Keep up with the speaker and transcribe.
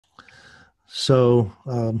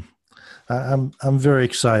I'm very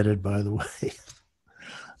excited, by the way.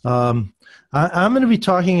 I'm going to be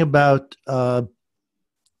talking about Pirkei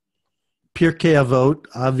Avot,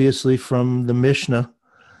 obviously from the Mishnah,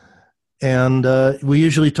 and we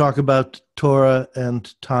usually talk about Torah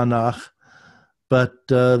and Tanakh, but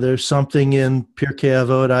there's something in Pirkei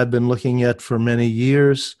Avot I've been looking at for many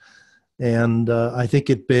years, and I think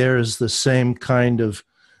it bears the same kind of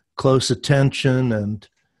close attention and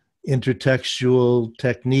intertextual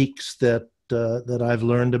techniques that I've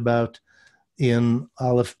learned about in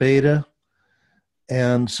Aleph Beta,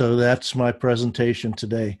 and so that's my presentation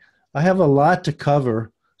today. I have a lot to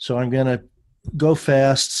cover, so I'm going to go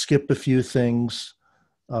fast, skip a few things,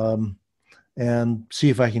 and see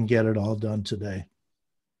if I can get it all done today.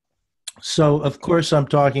 So, of course, I'm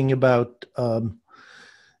talking about Im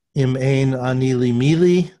Ein Ani Li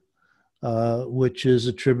Mili, which is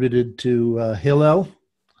attributed to Hillel.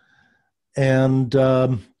 And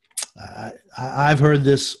I've heard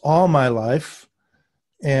this all my life,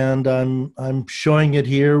 and I'm showing it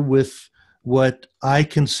here with what I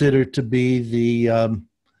consider to be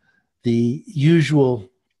the usual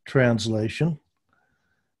translation.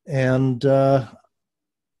 And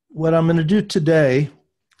what I'm going to do today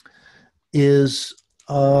is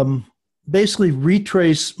basically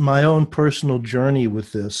retrace my own personal journey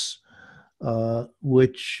with this,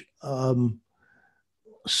 which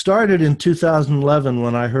started in 2011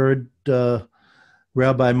 when I heard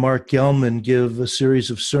Rabbi Mark Gelman give a series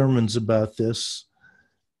of sermons about this.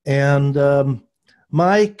 And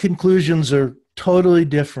my conclusions are totally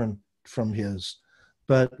different from his.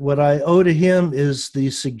 But what I owe to him is the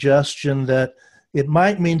suggestion that it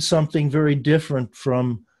might mean something very different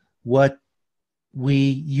from what we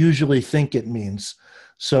usually think it means.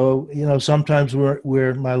 So, sometimes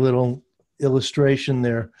we're my little illustration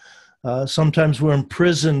there. Sometimes we're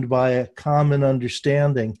imprisoned by a common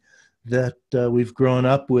understanding that we've grown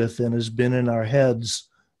up with and has been in our heads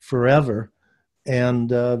forever.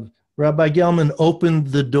 And Rabbi Gelman opened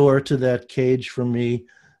the door to that cage for me.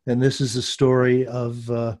 And this is the story of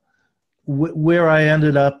where I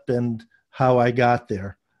ended up and how I got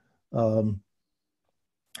there.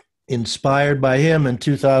 Inspired by him in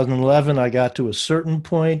 2011, I got to a certain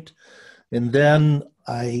point, and then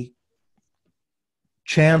I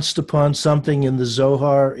chanced upon something in the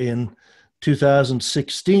Zohar in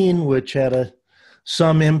 2016, which had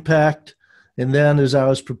some impact. And then as I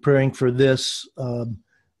was preparing for this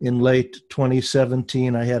in late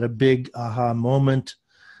 2017, I had a big aha moment,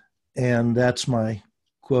 and that's my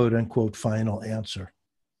quote-unquote final answer.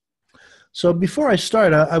 So before I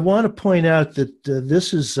start, I want to point out that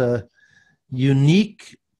this is a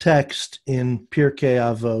unique text in Pirkei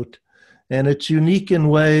Avot, and it's unique in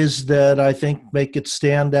ways that I think make it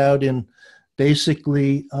stand out in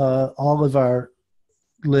basically all of our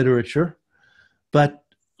literature. But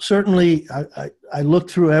certainly, I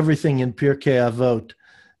looked through everything in Pirkei Avot,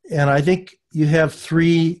 and I think you have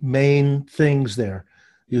three main things there.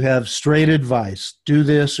 You have straight advice, do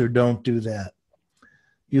this or don't do that.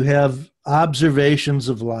 You have observations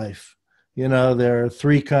of life. There are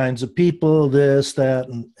three kinds of people, this, that,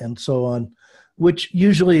 and so on, which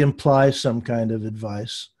usually implies some kind of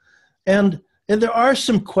advice. And there are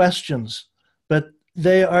some questions, but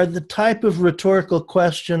they are the type of rhetorical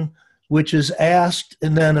question which is asked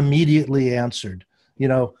and then immediately answered.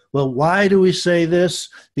 Well, why do we say this?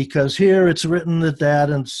 Because here it's written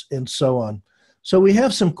that, and so on. So we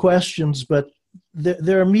have some questions, but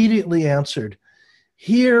they're immediately answered.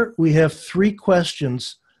 Here we have three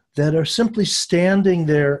questions that are simply standing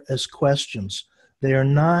there as questions. They are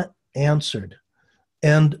not answered.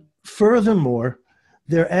 And furthermore,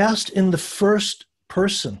 they're asked in the first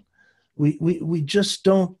person. We just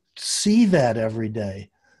don't see that every day.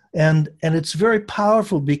 And it's very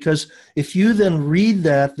powerful, because if you then read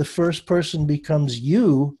that, the first person becomes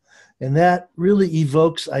you, and that really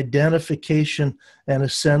evokes identification and a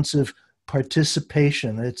sense of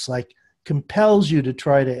participation. It's like compels you to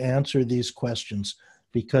try to answer these questions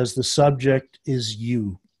because the subject is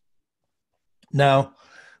you. Now,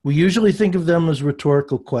 we usually think of them as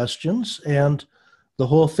rhetorical questions, and the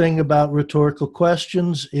whole thing about rhetorical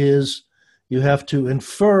questions is you have to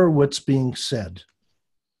infer what's being said.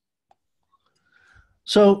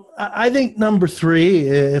 So I think number three,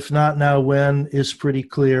 if not now when, is pretty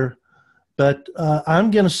clear. But I'm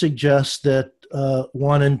going to suggest that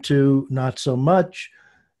 1 and 2, not so much.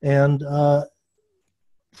 And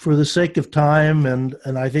for the sake of time, and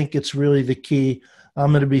I think it's really the key,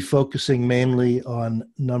 I'm going to be focusing mainly on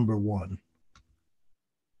number 1.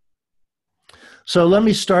 So let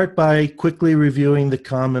me start by quickly reviewing the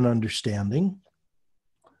common understanding.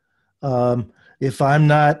 If I'm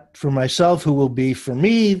not for myself, who will be for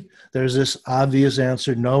me? There's this obvious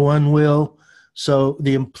answer, no one will. So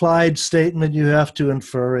the implied statement you have to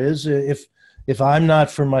infer is if I'm not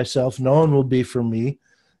for myself, no one will be for me.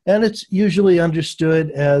 And it's usually understood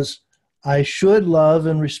as I should love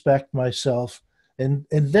and respect myself. And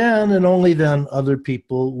then and only then other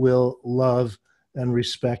people will love and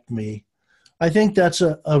respect me. I think that's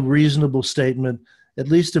a reasonable statement, at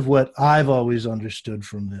least of what I've always understood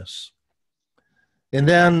from this. And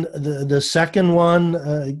then the second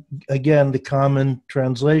one, again, the common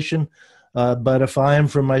translation, but if I am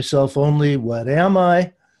for myself only, what am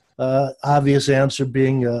I? Obvious answer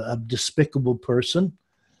being a despicable person.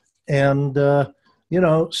 And,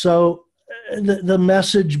 so the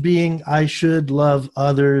message being I should love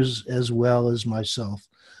others as well as myself.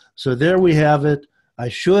 So there we have it. I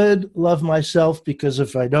should love myself because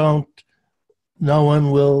if I don't, no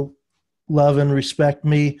one will love and respect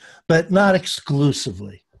me, but not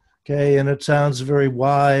exclusively. Okay. And it sounds very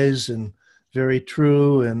wise and very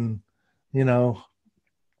true. And,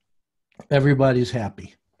 everybody's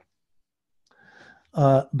happy.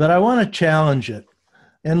 But I want to challenge it.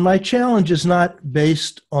 And my challenge is not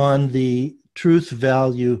based on the truth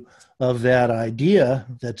value of that idea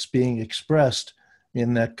that's being expressed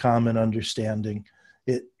in that common understanding.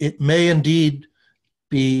 It may indeed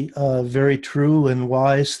be a very true and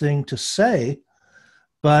wise thing to say,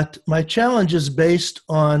 but my challenge is based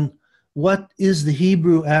on what is the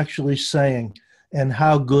Hebrew actually saying and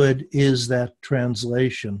how good is that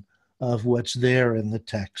translation of what's there in the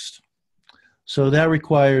text. So that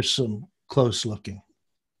requires some close looking.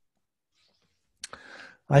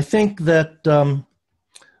 I think that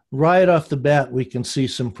right off the bat, we can see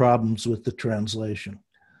some problems with the translation.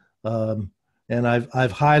 And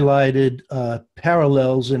I've highlighted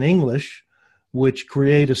parallels in English, which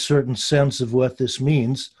create a certain sense of what this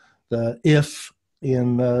means. The if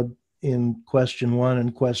in question 1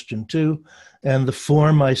 and question 2, and the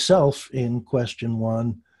for myself in question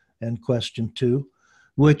 1 and question 2,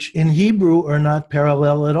 which in Hebrew are not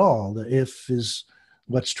parallel at all. The if is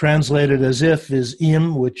what's translated as if is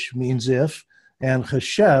im, which means if, and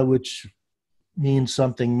chesha, which means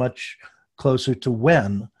something much closer to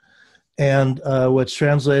when. And what's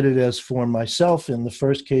translated as for myself in the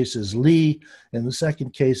first case is li, in the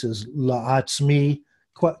second case is la'atzmi,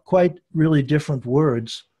 quite really different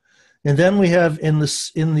words. And then we have in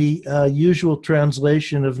the usual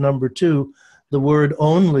translation of number 2, the word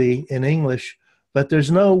only in English, but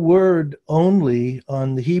there's no word only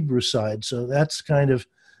on the Hebrew side. So that's kind of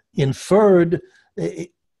inferred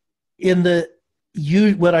in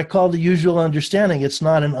what I call the usual understanding. It's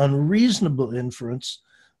not an unreasonable inference,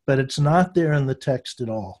 but it's not there in the text at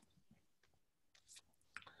all.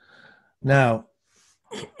 Now,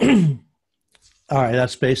 all right,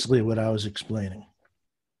 that's basically what I was explaining.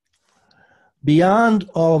 Beyond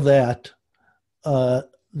all that,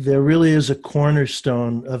 there really is a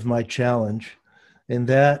cornerstone of my challenge, and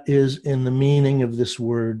that is in the meaning of this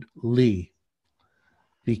word li.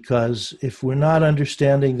 Because if we're not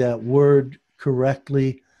understanding that word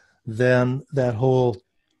correctly, then that whole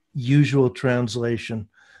usual translation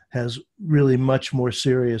has really much more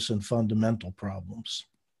serious and fundamental problems.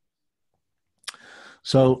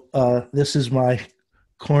 So this is my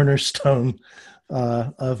cornerstone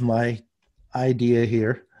of my idea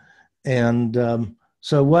here. And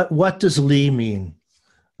so what does li mean?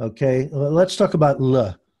 Okay, let's talk about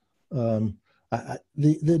le.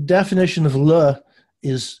 The definition of le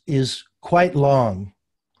is quite long.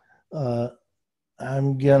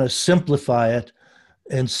 I'm going to simplify it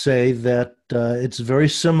and say that it's very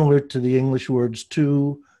similar to the English words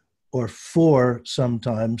to or for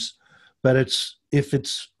sometimes, but if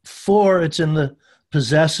it's for, it's in the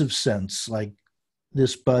possessive sense, like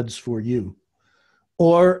this bud's for you.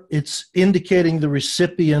 Or it's indicating the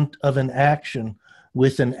recipient of an action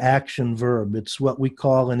with an action verb. It's what we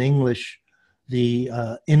call in English the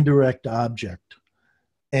indirect object.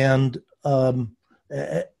 And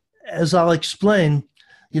as I'll explain,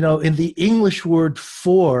 in the English word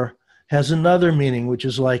for has another meaning, which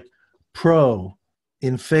is like pro,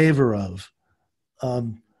 in favor of.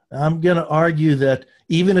 I'm going to argue that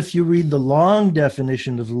even if you read the long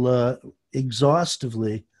definition of le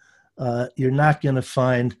exhaustively, you're not going to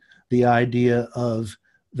find the idea of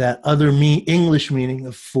that other English meaning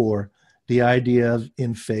of for, the idea of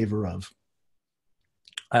in favor of.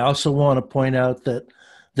 I also want to point out that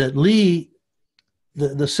li,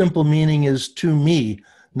 the simple meaning is to me,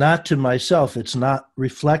 not to myself. It's not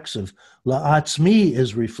reflexive. La'atzmi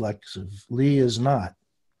is reflexive. Li is not.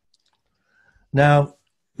 Now,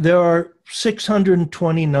 there are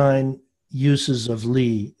 629 uses of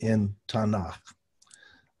li in Tanakh.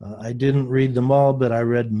 I didn't read them all, but I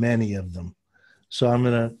read many of them. So I'm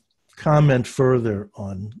going to comment further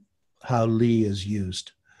on how li is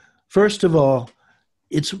used. First of all,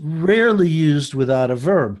 it's rarely used without a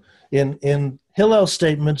verb. In Hillel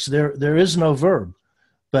statements, there is no verb,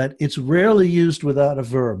 but it's rarely used without a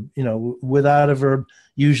verb. You know, without a verb,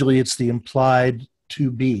 usually it's the implied to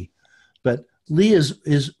be. But li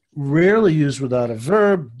is rarely used without a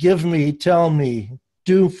verb. Give me, tell me,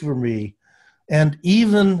 do for me. And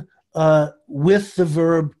even with the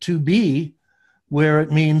verb to be, where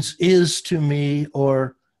it means is to me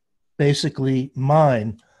or basically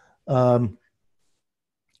mine. V'hayu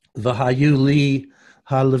li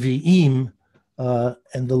ha-levi'im,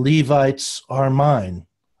 and the Levites are mine,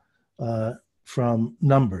 from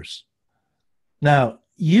Numbers. Now,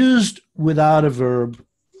 used without a verb,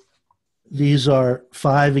 these are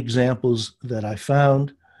 5 examples that I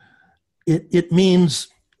found. It means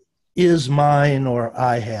is mine or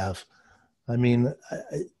I have. I mean,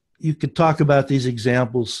 you could talk about these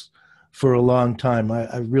examples for a long time.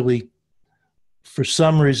 I really, for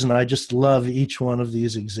some reason, I just love each one of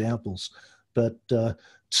these examples. But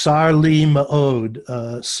Tsar li ma'od,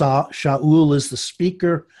 Shaul is the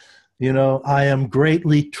speaker. You know, I am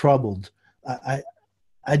greatly troubled.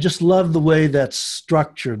 I just love the way that's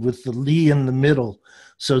structured with the li in the middle,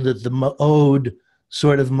 so that the ma'od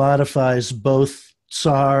sort of modifies both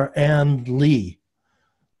tsar and li.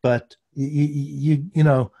 But you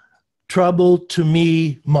know, trouble to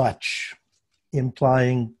me much,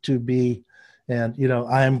 implying to be, and you know,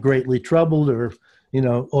 I am greatly troubled, or you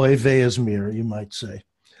know, oy ve'ezmir, you might say.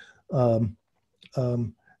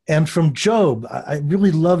 And from Job, I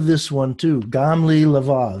really love this one too. Gam li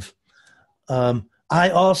lavav. I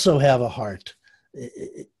also have a heart.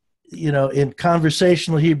 You know, in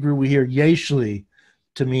conversational Hebrew, we hear yeshli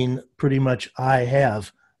to mean pretty much I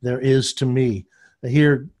have. There is to me.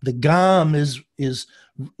 Here, the gam is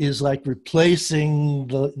like replacing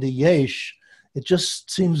the yesh. It just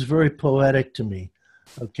seems very poetic to me.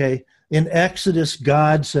 Okay, in Exodus,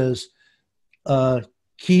 God says,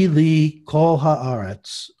 "Ki li kol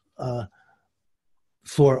haaretz,"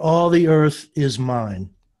 for all the earth is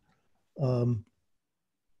mine.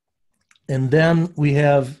 And then we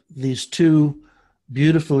have these 2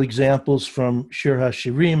 beautiful examples from Shir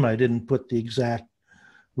HaShirim. I didn't put the exact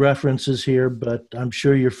references here, but I'm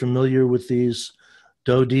sure you're familiar with these.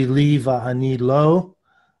 Dodi li va'ani lo,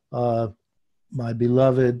 my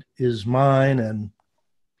beloved is mine and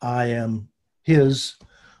I am his.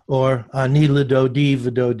 Or ani l'dodi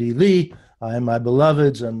v'dodi li, I am my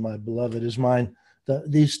beloved's and my beloved is mine.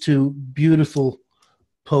 These 2 beautiful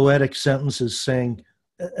poetic sentences saying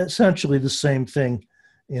essentially the same thing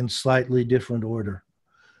in slightly different order.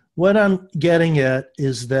 What I'm getting at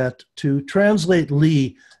is that to translate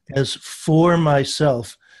li as for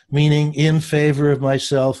myself, meaning in favor of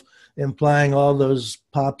myself, implying all those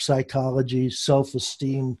pop psychology,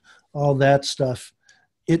 self-esteem, all that stuff,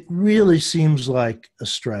 it really seems like a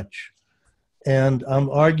stretch. And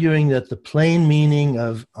I'm arguing that the plain meaning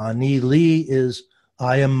of ani li is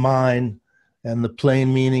I am mine, and the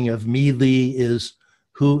plain meaning of mi li is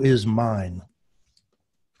who is mine.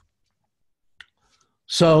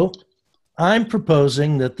 So I'm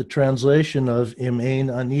proposing that the translation of im ein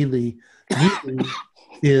ani li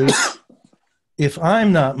is if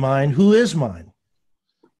I'm not mine, who is mine?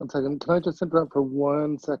 1 second. Can I just interrupt for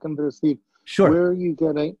 1 second there, Steve? Sure. Where are you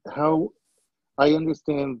getting, how, I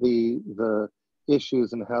understand the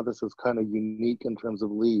issues and how this is kind of unique in terms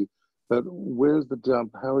of li, but where's the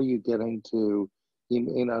jump? How are you getting to im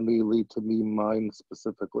ein ani li to me mine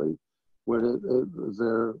specifically? Is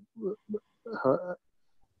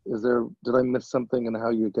there, did I miss something in how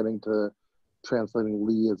you're getting to translating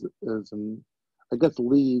li as in, I guess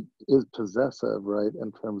li is possessive, right?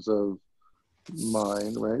 In terms of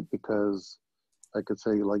mine, right? Because I could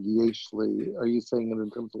say like yeshli. Are you saying it in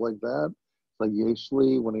terms of like that? Like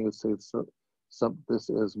yeshli, when you say this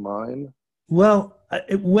is mine? Well,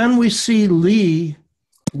 when we see li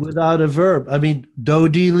without a verb, I mean,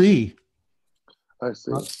 dodi li. I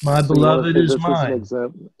see. My So beloved is this mine. Is an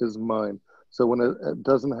example, is mine. So when it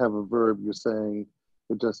doesn't have a verb, you're saying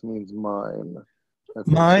it just means mine.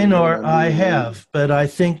 Okay, Mine so or I have, but I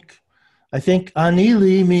think ani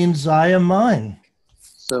li means I am mine.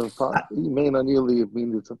 So if im ein ani li, it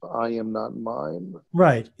means if I am not mine.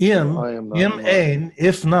 Right. Im ein,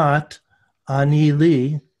 if not, ani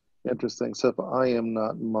li. Interesting. So if I am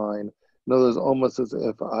not mine, in other words, almost as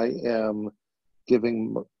if I am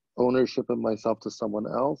giving ownership of myself to someone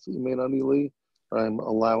else, im ein ani li, or I'm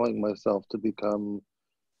allowing myself to become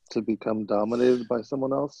dominated by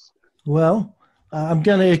someone else. Well, I'm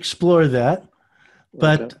going to explore that, Okay.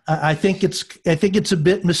 but I think it's a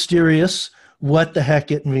bit mysterious what the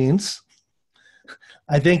heck it means.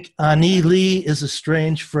 I think ani li is a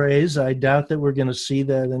strange phrase. I doubt that we're going to see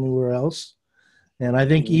that anywhere else. And I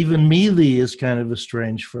think Mhm. even mealy is kind of a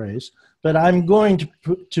strange phrase. But I'm going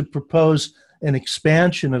to propose an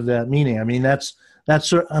expansion of that meaning. I mean,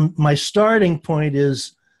 my starting point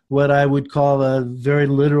is what I would call a very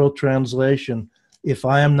literal translation. If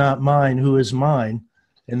I am not mine, who is mine?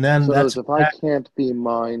 And then So in other words, that's if I can't be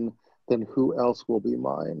mine, then who else will be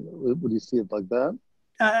mine? Would you see it like that?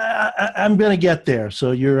 I'm going to get there.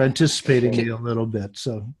 So you're anticipating Okay. me a little bit.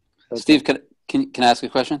 So Okay. Steve, can I ask a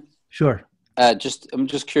question? sure. I'm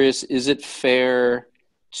just curious. Is it fair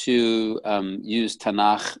to use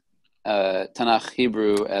Tanakh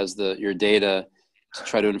Hebrew as your data to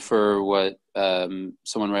try to infer what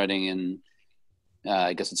someone writing in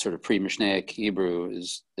I guess it's sort of pre-Mishnaic Hebrew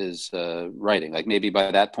is writing? Like maybe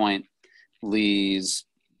by that point, Lee's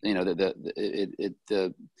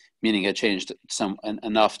the meaning had changed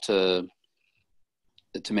enough to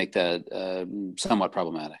make that somewhat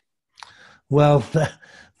problematic. Well,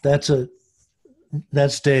 that's a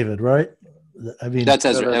that's David, right? I mean, That's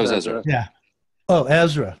Ezra. No, That that's was Ezra. Ezra. yeah. Oh,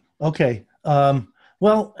 Ezra. Okay.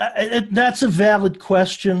 Well, that's a valid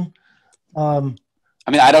question. Um,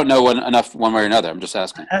 I mean, I don't know enough one way or another. I'm just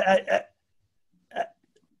asking.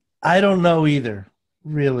 I don't know either,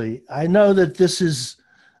 really. I know that this is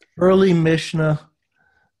early Mishnah,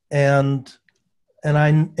 and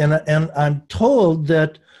I'm told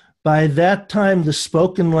that by that time the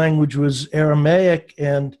spoken language was Aramaic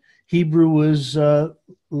and Hebrew was Lashon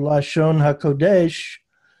Hakodesh,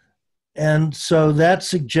 and so that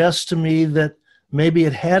suggests to me that maybe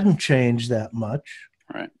it hadn't changed that much.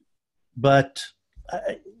 Right. But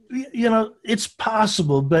it's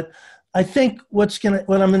possible. But I think what I'm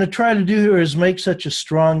going to try to do here is make such a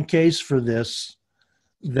strong case for this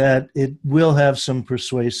that it will have some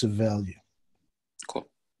persuasive value. Cool.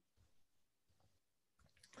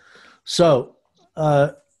 So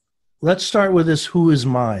let's start with this: who is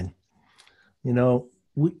mine?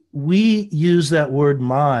 We use that word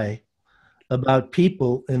 "my" about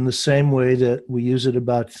people in the same way that we use it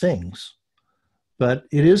about things. But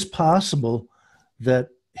it is possible that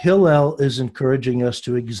Hillel is encouraging us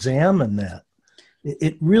to examine that.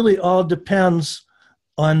 It really all depends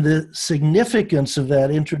on the significance of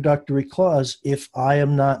that introductory clause, if I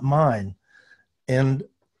am not mine. And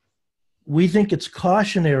we think it's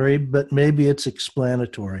cautionary, but maybe it's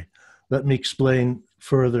explanatory. Let me explain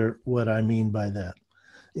further what I mean by that.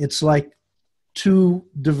 It's like two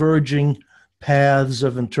diverging paths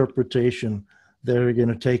of interpretation that are going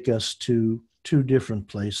to take us to two different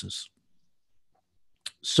places.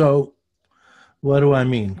 So what do I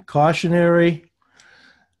mean? Cautionary.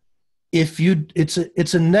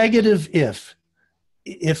 It's a negative if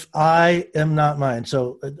I am not mine.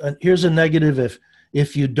 So here's a negative if.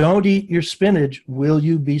 If you don't eat your spinach, will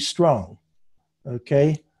you be strong?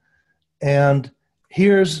 Okay. And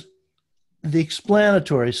here's the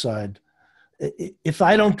explanatory side. If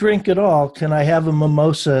I don't drink at all, can I have a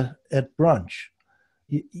mimosa at brunch?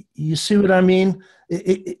 You see what I mean?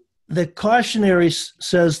 The cautionary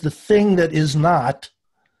says the thing that is not,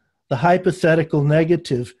 the hypothetical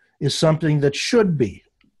negative, is something that should be.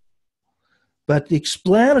 But the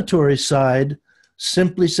explanatory side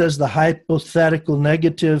simply says the hypothetical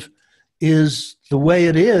negative is the way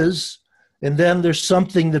it is, and then there's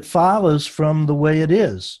something that follows from the way it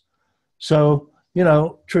is. So,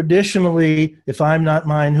 traditionally, if I'm not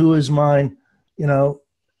mine, who is mine?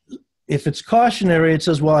 If it's cautionary, it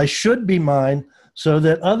says, well, I should be mine so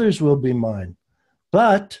that others will be mine.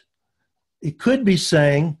 But it could be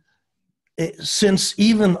saying, since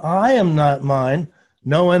even I am not mine,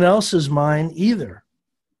 no one else is mine either.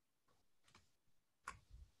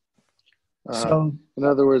 So, in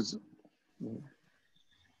other words,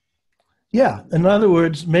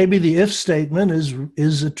 maybe the if statement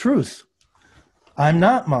is a truth. I'm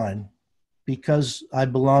not mine because I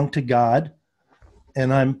belong to God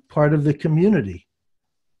and I'm part of the community.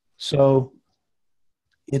 So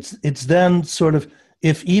it's then sort of,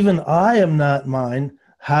 if even I am not mine,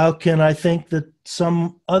 how can I think that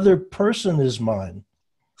some other person is mine?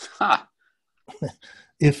 Ha.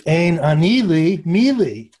 If ein ani li, mi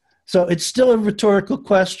li. So it's still a rhetorical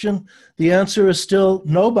question. The answer is still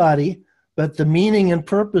nobody, but the meaning and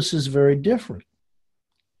purpose is very different.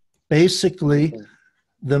 Basically,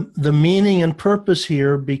 the meaning and purpose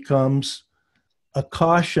here becomes a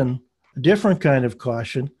caution, a different kind of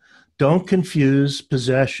caution. Don't confuse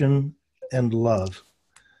possession and love.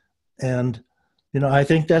 And I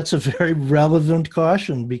think that's a very relevant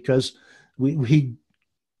caution because we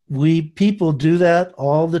people do that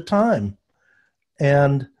all the time.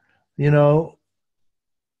 And, you know,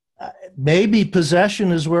 maybe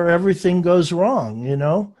possession is where everything goes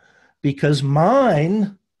wrong, because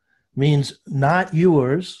mine means not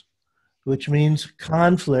yours, which means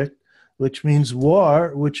conflict, which means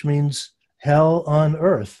war, which means hell on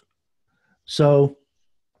earth. So,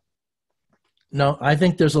 no, I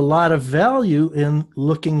think there's a lot of value in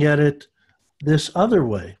looking at it this other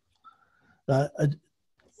way.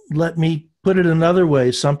 Let me put it another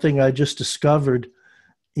way, something I just discovered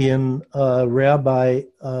in Rabbi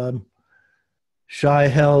Shai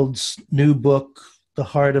Held's new book, The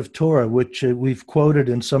Heart of Torah, which we've quoted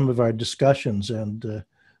in some of our discussions, and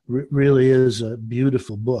really is a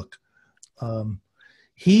beautiful book.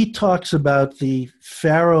 He talks about the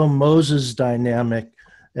Pharaoh-Moses dynamic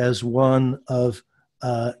as one of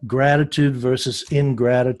gratitude versus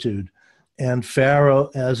ingratitude, and Pharaoh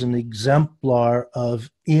as an exemplar of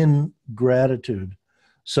ingratitude.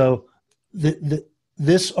 So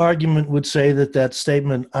this argument would say that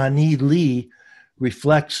statement, ani li,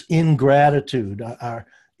 reflects ingratitude, our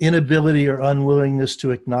inability or unwillingness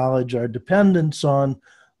to acknowledge our dependence on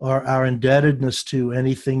or our indebtedness to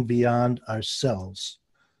anything beyond ourselves.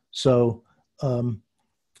 So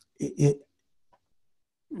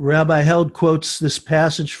Rabbi Held quotes this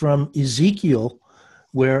passage from Ezekiel,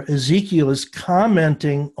 where Ezekiel is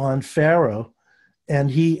commenting on Pharaoh,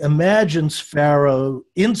 and he imagines Pharaoh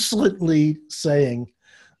insolently saying,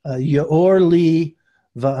 Yaor li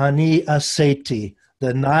va'ani aseti,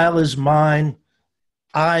 the Nile is mine,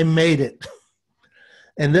 I made it.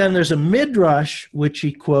 And then there's a midrash, which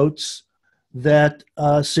he quotes, that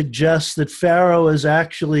suggests that Pharaoh is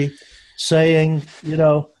actually saying,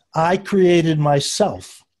 I created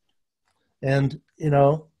myself. And,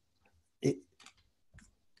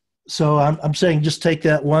 so I'm saying just take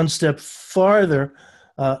that one step farther.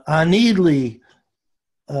 Ani li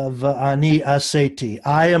va'ani aseti,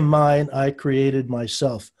 I am mine, I created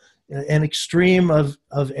myself. An extreme of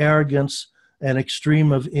arrogance, an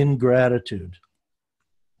extreme of ingratitude.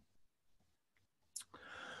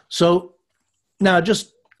 So now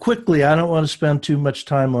just quickly, I don't want to spend too much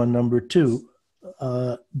time on number two,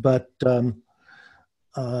 but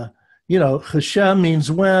Hashem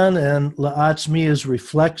means when, and la'atzmi is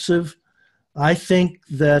reflexive. I think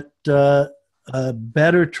that a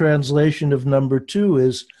better translation of number two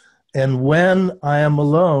is, and when I am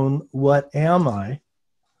alone, what am I?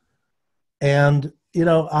 And,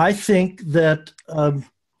 I think that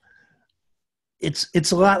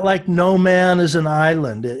it's a lot like no man is an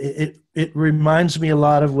island. It reminds me a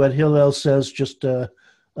lot of what Hillel says just a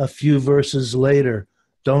few verses later.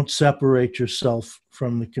 Don't separate yourself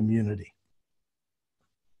from the community.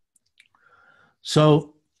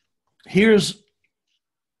 So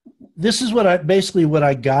this is what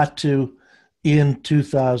I got to in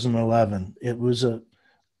 2011.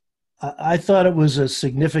 I thought it was a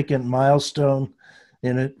significant milestone,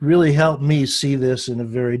 and it really helped me see this in a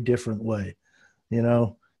very different way.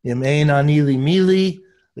 Im ein ani li mili,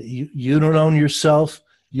 you don't own yourself,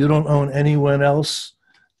 you don't own anyone else.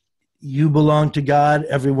 You belong to God,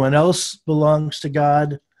 everyone else belongs to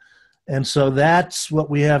God. And so that's what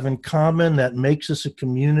we have in common that makes us a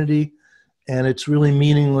community, and it's really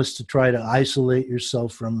meaningless to try to isolate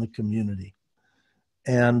yourself from the community.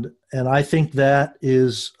 And I think that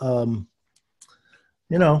is, I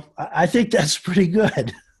think that's pretty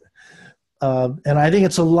good. And I think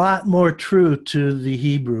it's a lot more true to the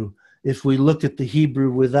Hebrew if we look at the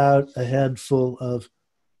Hebrew without a head full of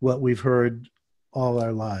what we've heard all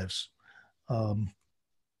our lives.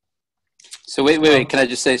 So wait. Can I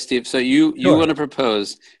just say, Steve? So you want to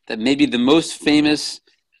propose that maybe the most famous,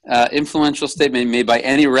 influential statement made by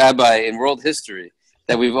any rabbi in world history,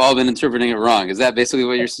 that we've all been interpreting it wrong. Is that basically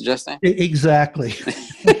what you're suggesting? Exactly.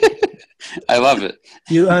 I love it.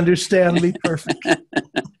 You understand me perfectly.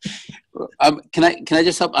 Can I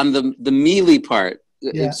just help on the mealy part?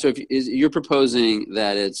 Yeah. So you're proposing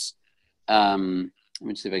that it's, let me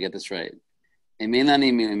see if I get this right. It's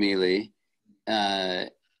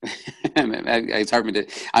hard for me to.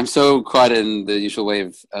 I'm so caught in the usual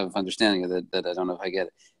way of understanding it that I don't know if I get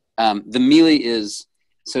it. The mealy is,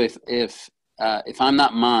 so if I'm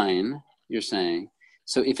not mine, you're saying.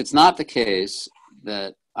 So if it's not the case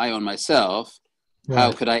that I own myself, right,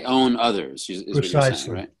 how could I own others? Is what you're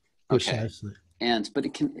saying, right? Precisely. Okay.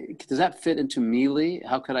 But does that fit into mealy?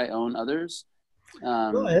 How could I own others?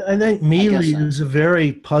 Well, I think mealy is a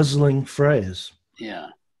very puzzling phrase. Yeah.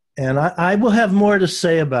 And I will have more to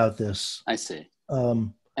say about this. I see.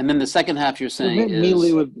 And then the second half you're saying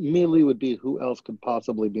Mealy would be who else could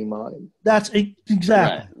possibly be mine. That's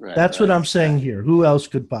exactly. Right, That's what I'm saying here. Who else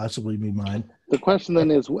could possibly be mine? The question then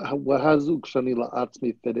is, how does Ukshani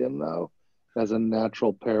La'atzmi fit in, though, as a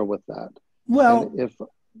natural pair with that? Well,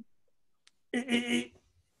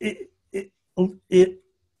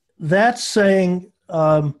 that's saying,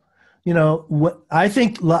 I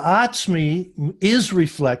think La'atzmi is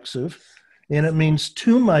reflexive, and it means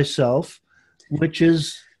to myself, which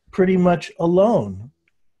is pretty much alone.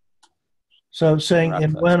 So saying,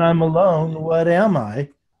 and when I'm alone, what am I?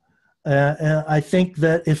 And I think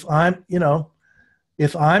that if I'm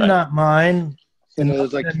not mine, and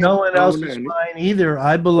no one else is mine either,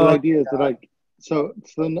 I belong. The idea is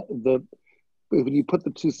that when you put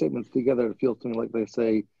the two statements together, it feels to me like they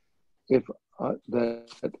say, if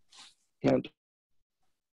that can't.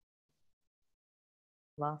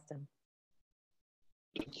 Lost him.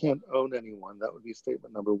 Can't own anyone. That would be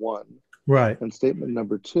statement number one. Right. And statement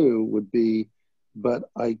number two would be, but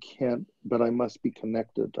I must be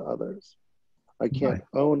connected to others. I can't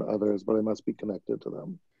own others, but I must be connected to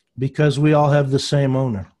them. Because we all have the same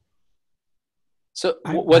owner. So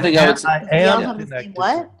one thing I would say, we all have the same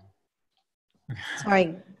what?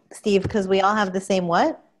 Sorry, Steve, because we all have the same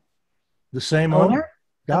what? The same owner?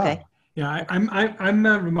 God. Okay. Yeah, I'm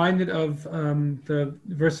reminded of the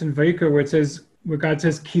verse in Vayikra where it says, where God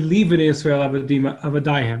says, "Ki li v'nei Yisrael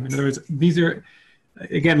avadayim." In other words, these are,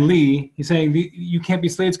 again, Lee. He's saying you can't be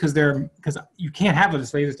slaves because you can't have a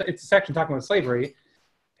slave. It's a section talking about slavery,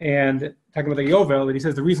 and talking about the Yovel. And he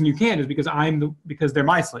says the reason you can't is because because they're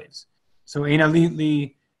my slaves. So Eina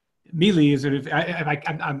li mili is that if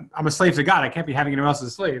I'm a slave to God, I can't be having anyone else as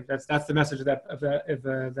a slave. That's the message of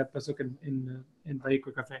that pasuk in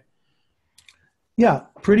Vayikra Kafeh. Yeah,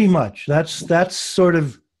 pretty much. That's sort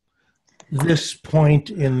of this point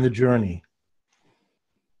in the journey.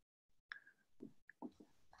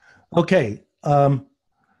 Okay,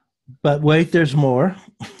 but wait, there's more.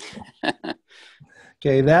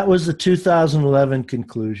 Okay, that was the 2011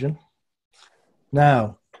 conclusion.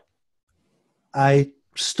 Now, I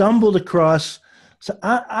stumbled across, so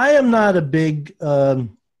I am not a big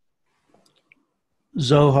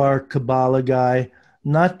Zohar Kabbalah guy,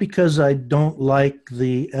 not because I don't like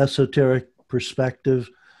the esoteric perspective.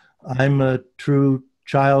 I'm a true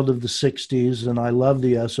child of the 60s, and I love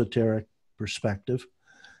the esoteric perspective.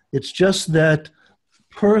 It's just that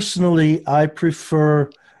personally, I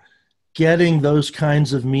prefer getting those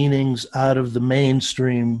kinds of meanings out of the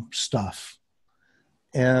mainstream stuff.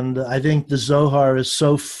 And I think the Zohar is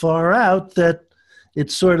so far out that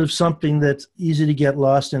it's sort of something that's easy to get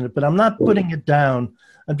lost in it. But I'm not putting it down.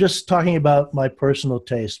 I'm just talking about my personal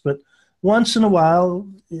taste. But once in a while,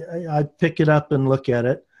 I pick it up and look at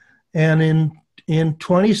it. And in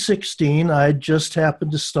 2016, I just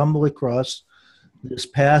happened to stumble across this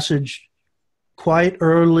passage quite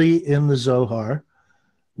early in the Zohar,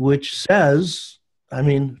 which says,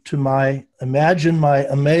 imagine my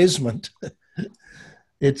amazement,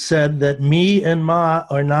 it said that me and ma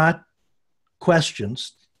are not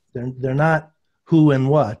questions. They're not who and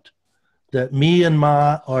what. That me and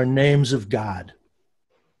ma are names of God.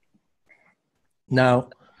 Now,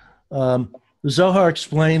 the Zohar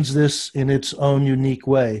explains this in its own unique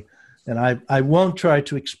way, and I won't try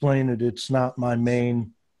to explain it. It's not my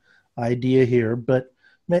main idea here, but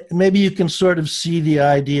maybe you can sort of see the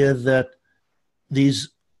idea that these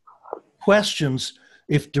questions,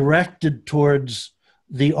 if directed towards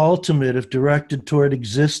the ultimate, if directed toward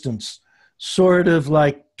existence, sort of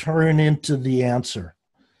like turn into the answer.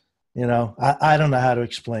 I don't know how to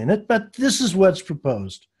explain it, but this is what's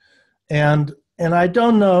proposed. And I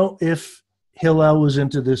don't know if Hillel was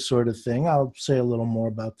into this sort of thing. I'll say a little more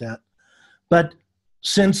about that. But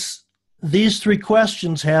since these three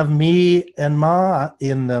questions have me and ma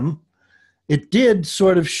in them, it did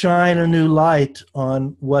sort of shine a new light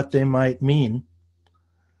on what they might mean.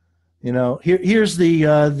 Here's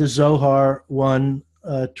the Zohar one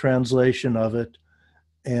translation of it.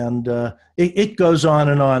 And it goes on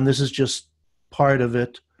and on. This is just part of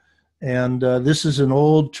it. And this is an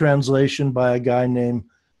old translation by a guy named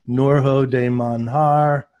Nurho de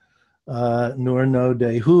Manhar, Nurno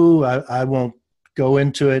de Hu. I won't go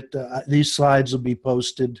into it. These slides will be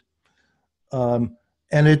posted. And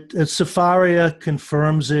Sefaria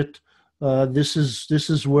confirms it. This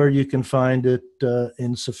is where you can find it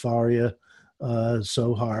in Sefaria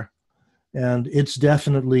Zohar. And it's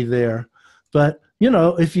definitely there. But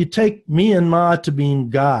if you take me and ma to being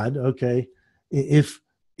God, okay, if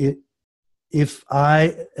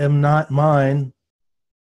I am not mine,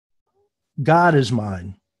 God is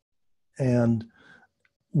mine. And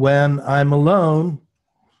when I'm alone,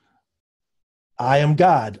 I am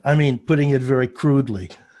God. I mean, putting it very crudely.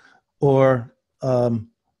 Or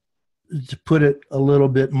to put it a little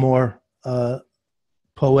bit more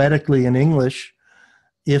poetically in English,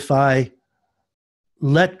 if I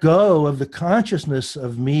let go of the consciousness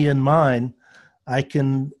of me and mine, I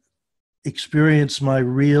can experience my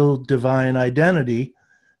real divine identity.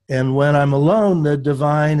 And when I'm alone, the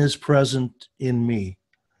divine is present in me.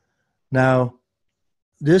 Now,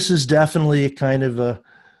 this is definitely a kind of a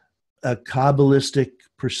Kabbalistic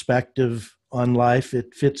perspective on life.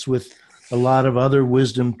 It fits with a lot of other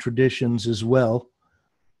wisdom traditions as well.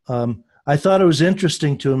 I thought it was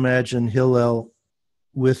interesting to imagine Hillel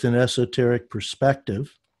with an esoteric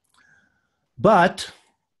perspective, but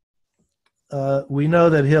we know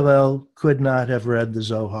that Hillel could not have read the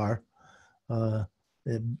Zohar,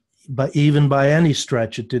 but even by any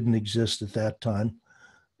stretch, it didn't exist at that time.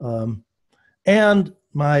 And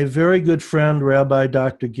my very good friend, Rabbi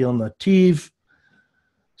Dr. Gil Nativ,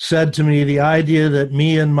 said to me, the idea that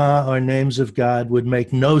me and Ma are names of God would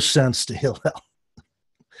make no sense to Hillel.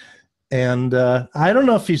 And I don't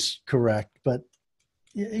know if he's correct, but,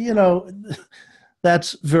 you know,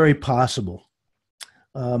 that's very possible.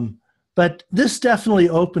 But this definitely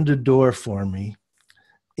opened a door for me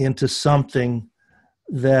into something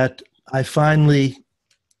that I finally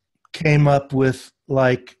came up with,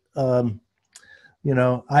 like, you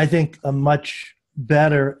know, I think a much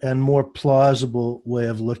better and more plausible way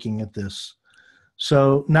of looking at this.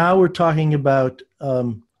 So now we're talking about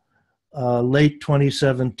late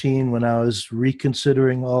 2017, when I was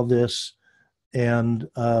reconsidering all this and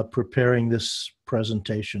preparing this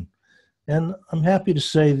presentation. And I'm happy to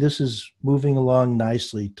say this is moving along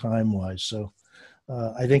nicely time-wise. So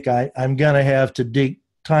I think I'm going to have to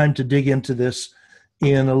time to dig into this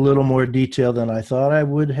in a little more detail than I thought I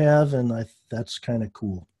would have, and that's kind of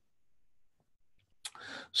cool.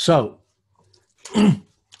 So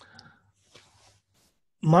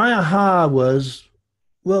my aha was,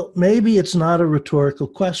 well, maybe it's not a rhetorical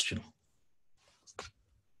question.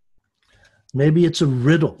 Maybe it's a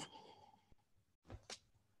riddle.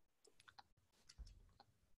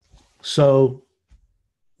 So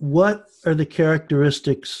what are the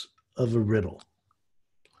characteristics of a riddle?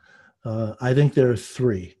 I think there are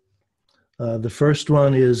three. The first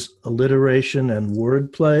one is alliteration and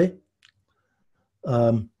wordplay.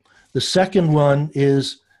 The second one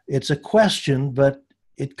is it's a question, but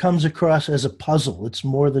it comes across as a puzzle. It's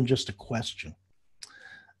more than just a question.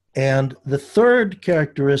 And the third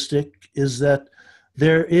characteristic is that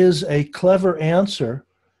there is a clever answer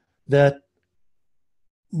that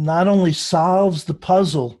not only solves the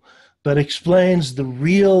puzzle, but explains the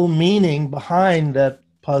real meaning behind that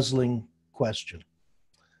puzzling question.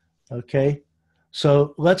 Okay?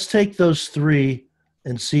 So let's take those three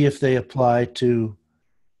and see if they apply to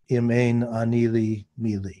Imein Anili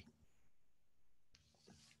Mili.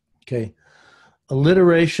 Okay.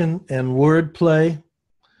 Alliteration and wordplay.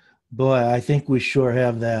 Boy, I think we sure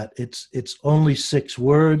have that. It's only 6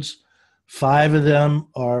 words. 5 of them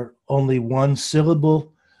are only one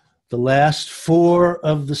syllable. The last 4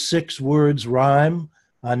 of the 6 words rhyme.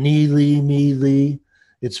 Anili, mili.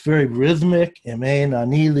 It's very rhythmic. Imein,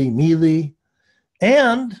 anili, mili.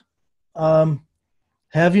 And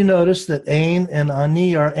have you noticed that Ain and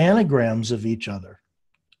Ani are anagrams of each other?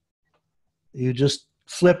 You just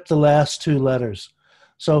flip the last 2 letters.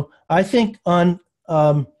 So I think on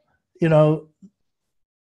you know,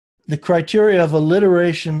 the criteria of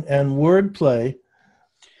alliteration and wordplay,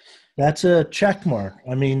 that's a check mark.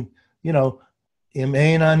 I mean, you know,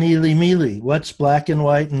 Imein Anili Mili, what's black and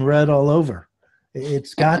white and red all over?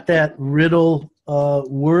 It's got that riddle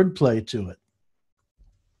wordplay to it.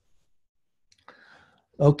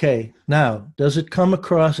 Okay, now, does it come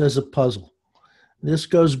across as a puzzle? This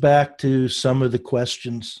goes back to some of the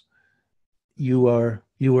questions you were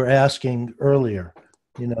asking earlier.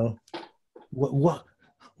 You know,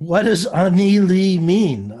 what does anili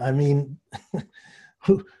mean? I mean,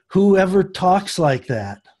 whoever talks like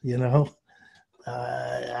that, you know?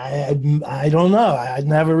 I don't know. I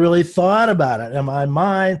never really thought about it. Am I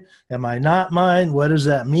mine? Am I not mine? What does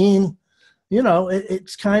that mean? You know,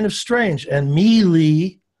 it's kind of strange. And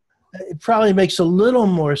mili, it probably makes a little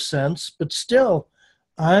more sense, but still,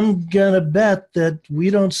 I'm going to bet that we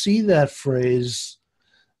don't see that phrase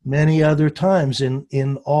many other times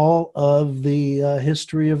in all of the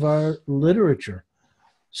history of our literature.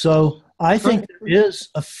 So I think there is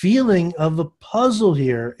a feeling of a puzzle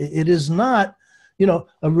here. It is not, you know,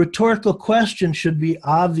 a rhetorical question should be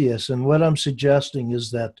obvious. And what I'm suggesting is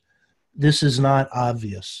that this is not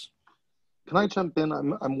obvious. Can I jump in?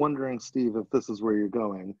 I'm wondering, Steve, if this is where you're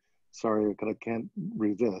going. sorry, I can't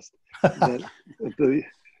resist, that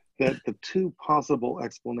the two possible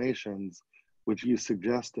explanations which you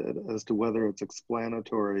suggested as to whether it's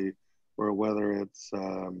explanatory or whether it's,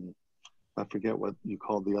 I forget what you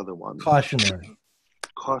called the other one.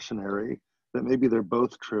 Cautionary, that maybe they're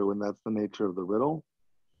both true and that's the nature of the riddle.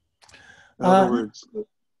 In other words,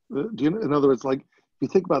 in other words, like, if you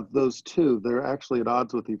think about those two, they're actually at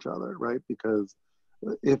odds with each other, right? Because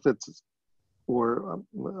if it's, or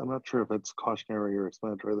I'm not sure if it's cautionary or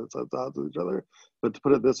explanatory that's at odds with each other, but to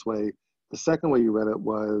put it this way, the second way you read it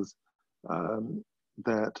was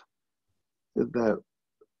that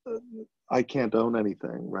I can't own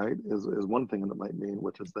anything, right? Is one thing that it might mean,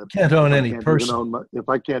 which is that can't own any person. If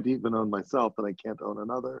I can't even own myself, then I can't own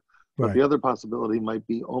another. But Right. the other possibility might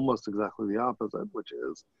be almost exactly the opposite, which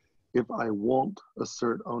is if I won't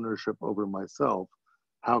assert ownership over myself,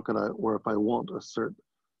 how could I, or if I won't assert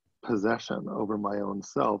possession over my own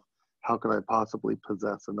self, how could I possibly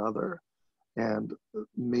possess another? And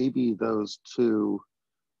maybe those two,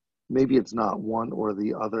 maybe it's not one or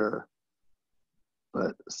the other,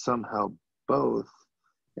 but somehow both.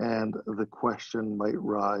 And the question might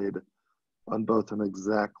ride on both and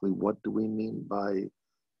exactly what do we mean by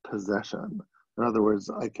possession. In other words,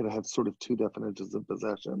 I could have sort of two definitions of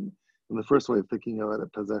possession. And the first way of thinking about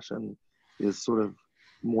it, possession, is sort of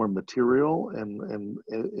more material, and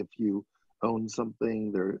if you own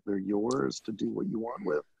something, they're yours to do what you want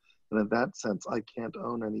with. And in that sense, I can't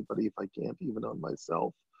own anybody if I can't even own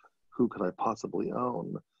myself. Who could I possibly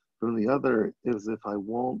own? But on the other is, if I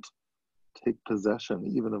won't take possession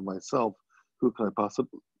even of myself, who can I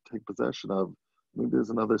possibly take possession of? Maybe there's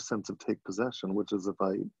another sense of take possession, which is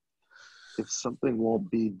if something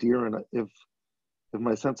won't be dear enough, if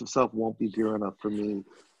my sense of self won't be dear enough for me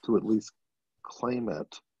to at least claim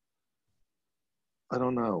it, I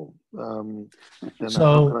don't know. Then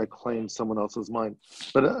how could I claim someone else's mind?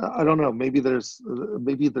 But I don't know. Maybe there is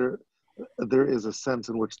a sense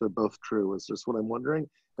in which they're both true. Is just what I'm wondering.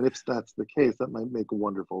 And if that's the case, that might make a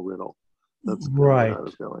wonderful riddle. That's right. where I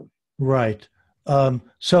was going. Right.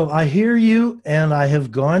 So I hear you, and I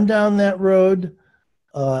have gone down that road,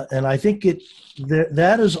 and I think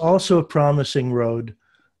that is also a promising road,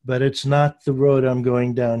 but it's not the road I'm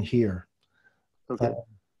going down here. Okay.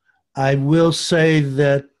 I will say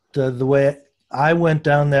that the way I went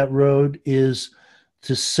down that road is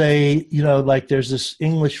to say, like there's this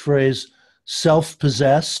English phrase,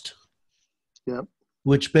 self-possessed, yep,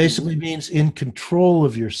 which basically means in control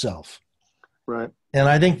of yourself. Right. And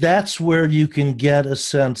I think that's where you can get a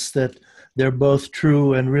sense that they're both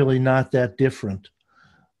true and really not that different.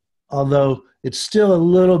 Although it's still a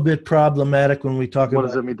little bit problematic when we talk about... What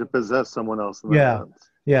does it mean to possess someone else? Yeah.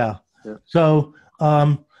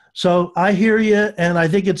 So I hear you, and I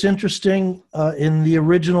think it's interesting. In the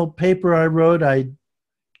original paper I wrote, I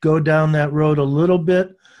go down that road a little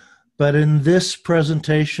bit, but in this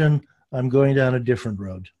presentation, I'm going down a different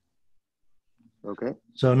road. Okay.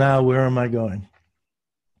 So now where am I going?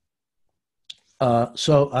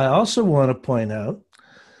 So I also want to point out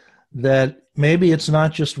that maybe it's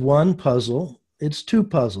not just one puzzle, it's two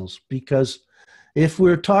puzzles, because if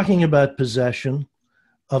we're talking about possession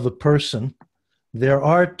of a person, there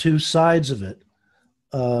are two sides of it.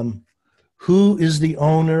 Who is the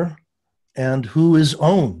owner and who is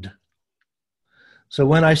owned? So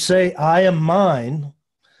when I say I am mine,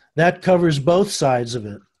 that covers both sides of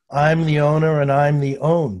it. I'm the owner and I'm the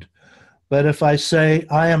owned. But if I say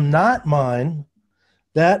I am not mine,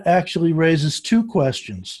 that actually raises two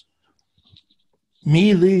questions.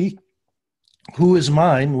 Me, Lee, who is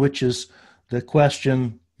mine, which is the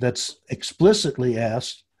question that's explicitly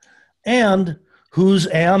asked, and whose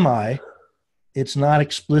am I? It's not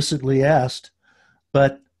explicitly asked,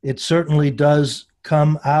 but it certainly does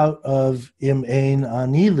come out of im ein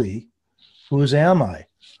ani li, whose am I?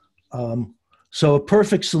 So a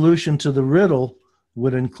perfect solution to the riddle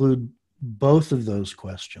would include both of those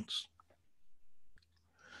questions.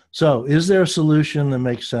 So is there a solution that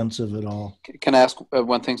makes sense of it all? Can I ask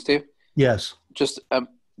one thing, Steve? Yes. Just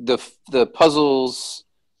the puzzle's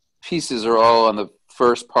pieces are all on the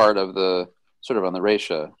first part of the, sort of on the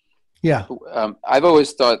Reisha. Yeah. I've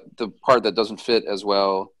always thought the part that doesn't fit as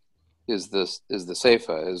well is the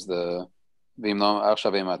Seifa, is the V'imlo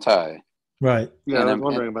Achshav Matai. Right. Yeah, I was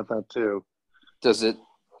wondering about that too.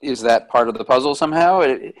 Is that part of the puzzle somehow?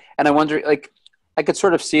 And I wonder, like, I could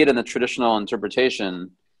sort of see it in the traditional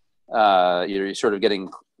interpretation. You're sort of getting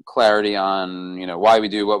clarity on, why we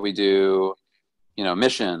do what we do,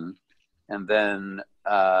 mission, and then,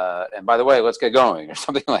 and by the way, let's get going, or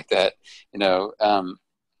something like that,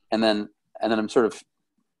 and then I'm sort of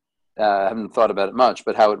haven't thought about it much,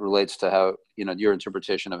 but how it relates to how, your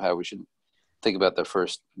interpretation of how we should think about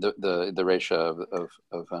the ratio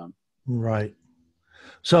of Right.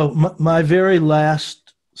 So my very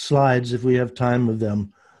last slides, if we have time of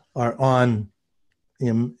them, are on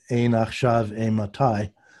Im Ein Achshav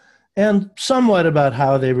Matai, and somewhat about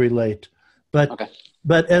how they relate. But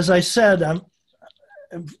as I said, I'm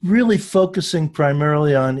really focusing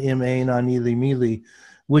primarily on Im Ein Ani Li Mili,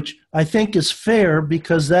 which I think is fair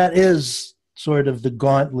because that is sort of the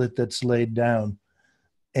gauntlet that's laid down.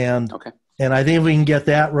 And I think if we can get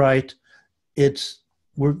that right,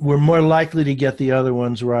 we're more likely to get the other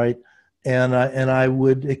ones right. And I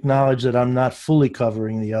would acknowledge that I'm not fully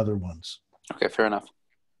covering the other ones. Okay, fair enough.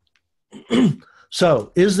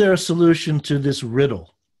 So, is there a solution to this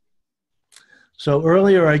riddle? So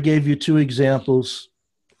earlier I gave you two examples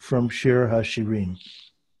from Shir HaShirim.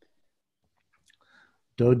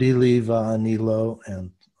 Dodi li va'anilo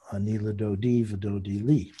and anila dodi v'dodi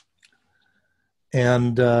li.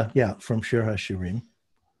 And from Shir HaShirim.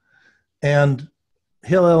 And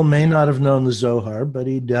Hillel may not have known the Zohar, but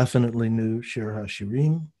he definitely knew Shir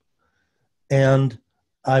HaShirim. And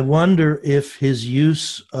I wonder if his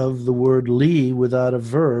use of the word li without a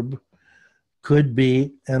verb could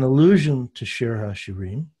be an allusion to Shir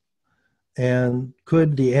HaShirim. And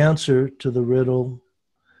could the answer to the riddle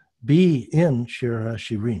be in Shir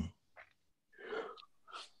HaShirim?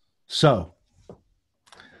 So,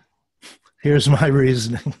 here's my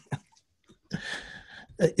reasoning.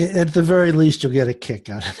 At the very least, you'll get a kick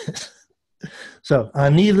out of it. So,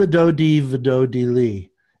 ani l'dodi v'dodi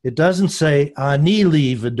li. It doesn't say ani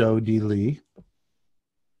li v'dodi li.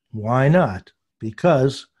 Why not?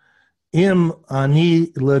 Because im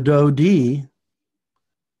ani l'dodi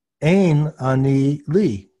ein ani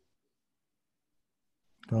li.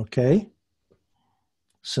 Okay?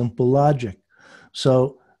 Simple logic.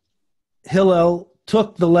 So Hillel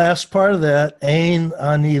took the last part of that, ein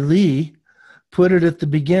ani li, put it at the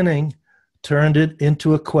beginning, turned it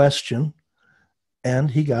into a question, and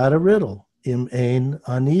he got a riddle. Im ein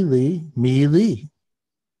ani li, mi li.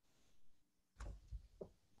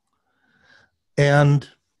 And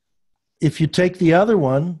if you take the other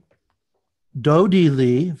one, dodi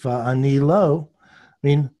li va'ani lo, I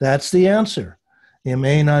mean, that's the answer. Im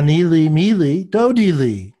ein ani li, mi li, dodi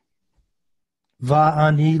li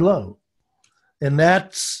va'ani lo. And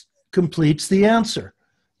that completes the answer.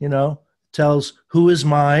 Tells who is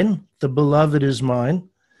mine, the beloved is mine,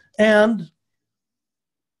 and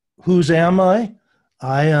whose am I?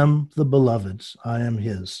 I am the beloved's. I am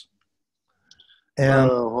his. And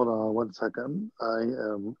hold on 1 second.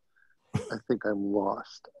 I think I'm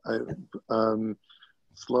lost.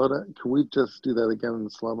 Slow down. Can we just do that again in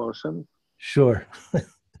slow motion? Sure.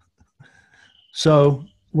 So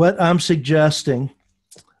what I'm suggesting,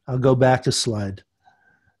 I'll go back a slide,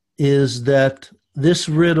 is that this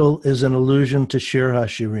riddle is an allusion to Shir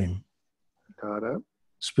HaShirim. Got it.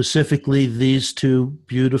 Specifically, these two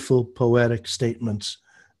beautiful poetic statements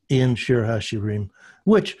in Shir HaShirim,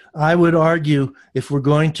 which I would argue, if we're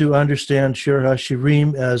going to understand Shir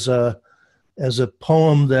HaShirim as a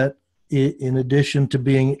poem that, in addition to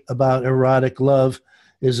being about erotic love,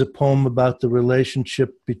 is a poem about the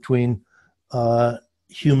relationship between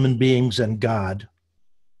human beings and God,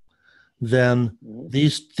 then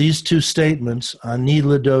these two statements, ani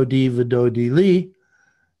l'dodi v'dodi li,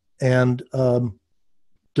 and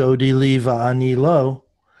dodi li va'ani lo,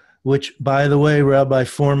 which, by the way, Rabbi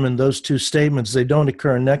Fohrman, those two statements, they don't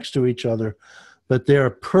occur next to each other, but they're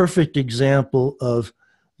a perfect example of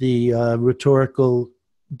the rhetorical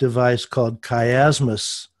device called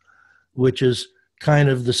chiasmus, which is kind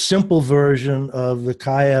of the simple version of the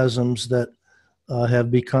chiasms that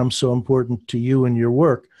have become so important to you in your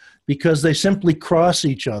work, because they simply cross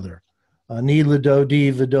each other. Ani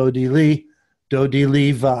l'dodi v'dodi li, dodi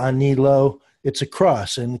li va'ani lo. It's a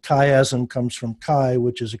cross, and chiasm comes from chi,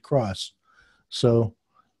 which is a cross. So,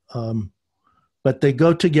 but they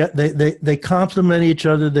go together. They complement each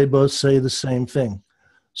other. They both say the same thing.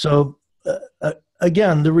 So,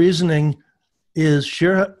 again, the reasoning is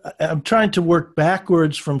I'm trying to work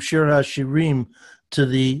backwards from Shir HaShirim to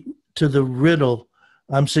the riddle.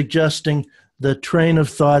 I'm suggesting the train of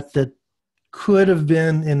thought that could have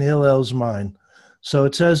been in Hillel's mind. So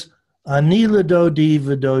it says, ani l'dodi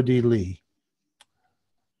v'dodi li.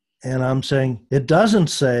 And I'm saying, it doesn't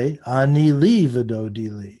say, ani li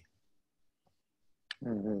v'dodi li.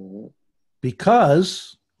 Mm-hmm.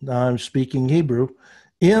 Because, now I'm speaking Hebrew,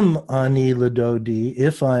 im ani l'dodi,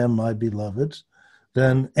 if I am my beloved's,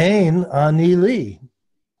 then ein ani li.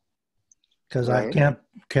 Because I can't,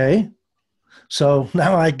 okay? So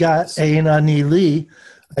now I got ein ani li.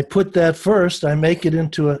 I put that first. I make it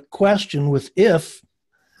into a question with if.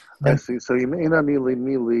 I see. So you mean anili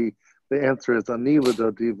mili. The answer is anila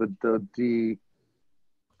dodi v'dodi.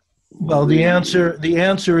 Well, the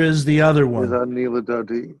answer is the other Is one. anila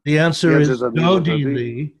dodi. The answer is anila dodi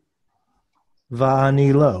li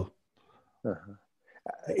va'ani lo.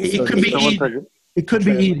 It could be either. It could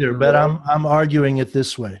be either, but I'm arguing it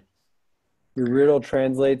this way. Your riddle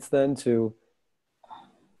translates then to,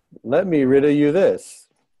 let me riddle you this.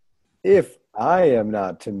 If I am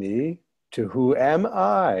not to me, to who am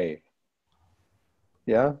I?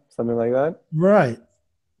 Yeah, something like that? Right.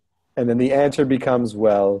 And then the answer becomes,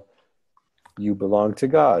 well, you belong to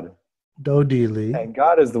God. Dodi li. And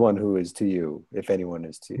God is the one who is to you, if anyone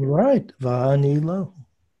is to you. Right. Va'ani lo.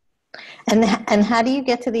 And how do you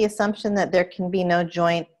get to the assumption that there can be no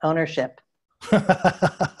joint ownership?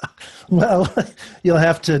 Well, you'll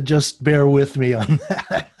have to just bear with me on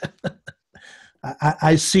that.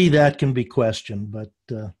 I see that can be questioned, but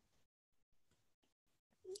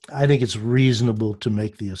I think it's reasonable to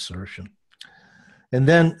make the assertion. And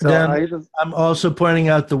then I'm also pointing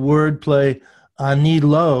out the wordplay ani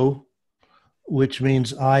lo, which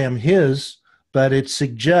means I am his, but it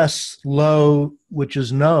suggests lo, which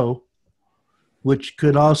is no, which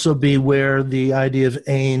could also be where the idea of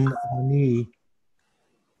ein, ani,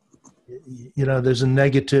 there's a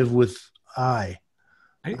negative with I.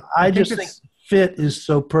 I just think fit is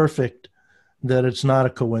so perfect that it's not a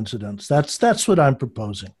coincidence. That's what I'm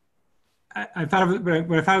proposing. I thought of it,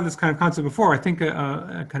 when I thought of this kind of concept before, I think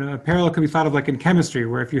a kind of a parallel could be thought of like in chemistry,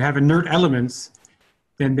 where if you have inert elements,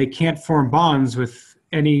 then they can't form bonds with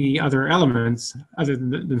any other elements other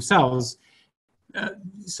than themselves.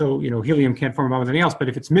 So, helium can't form a bond with anything else, but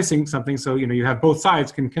if it's missing something, so, you have both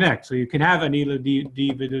sides can connect. So you can have ani li,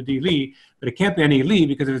 but it can't be ani li,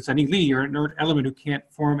 because if it's ani li, you're an inert element who can't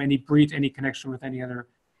form any connection with any other,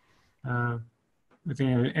 with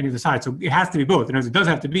any of the sides. So it has to be both. In other words, it does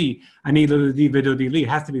have to be ani li, it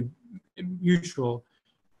has to be mutual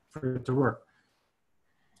for it to work.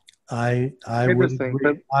 I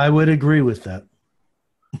would agree with that.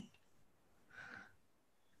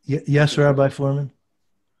 Yes, Rabbi Fohrman?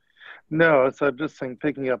 No, so I'm just saying,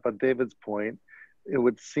 picking up on David's point, it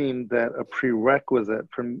would seem that a prerequisite,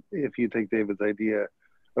 if you take David's idea,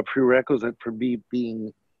 a prerequisite for me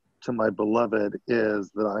being to my beloved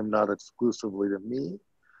is that I'm not exclusively to me.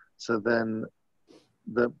 So then,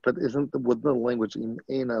 wouldn't the language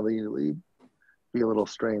be a little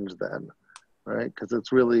strange then, right? Because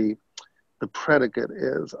it's really, the predicate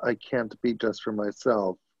is, I can't be just for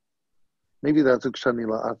myself. Maybe that's ukshani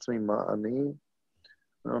la'atzmi ma'ani.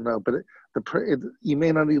 I don't know, but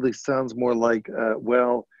Imenanili sounds more like,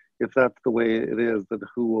 well, if that's the way it is, then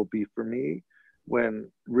who will be for me?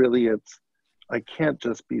 When really it's, I can't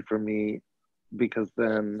just be for me, because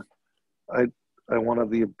then I want to have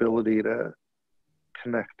the ability to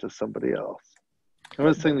connect to somebody else. I'm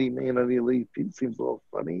just saying the Imenanili seems a little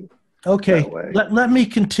funny. Okay, let me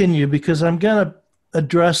continue, because I'm going to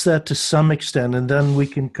address that to some extent, and then we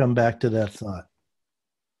can come back to that thought.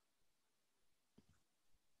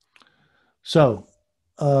 So,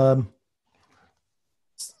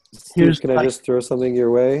 Steve, can I just throw something your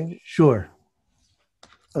way? Sure.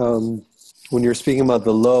 When you're speaking about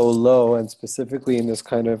the low, and specifically in this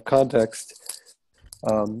kind of context,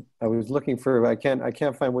 I was looking for, I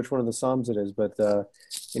can't find which one of the Psalms it is, but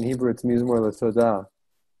in Hebrew it's Mizmor LeTodah.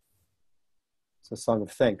 It's a song of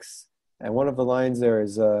thanks. And one of the lines there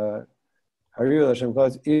is, okay.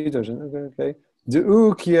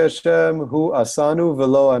 Du'u ki Hashem hu asanu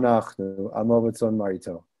velo anachnu amo b'tzon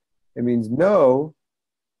marito. It means know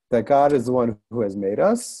that God is the one who has made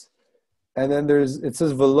us. And then it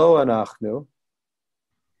says velo anachnu.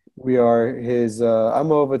 We are his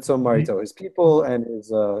amo v'tzon marito, his people and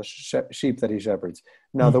his sheep that he shepherds.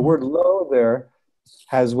 Now the word lo there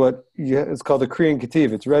has it's called a Kriyan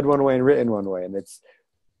Ketiv. It's read one way and written one way, and it's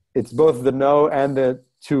both the no and the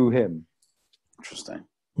to him. Interesting.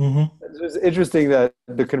 It's interesting that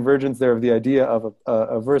the convergence there of the idea of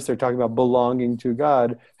a verse they're talking about belonging to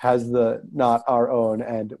God has the not our own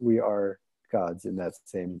and we are God's in that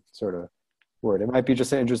same sort of word. It might be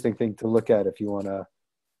just an interesting thing to look at if you want to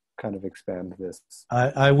kind of expand this.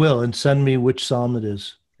 I will, and send me which psalm it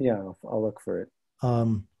is. Yeah, I'll look for it.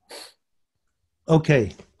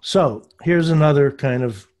 Okay, so here's another kind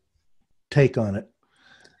of take on it.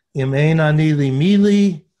 Im ein ani li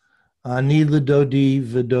mili, ani l'dodi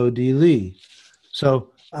v'dodi li.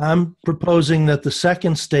 So I'm proposing that the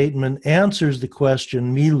second statement answers the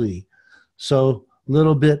question mili. So a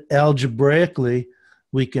little bit algebraically,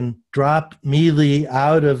 we can drop mili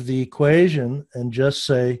out of the equation and just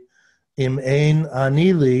say im ein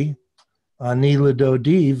ani ledodi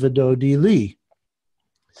v'dodi li,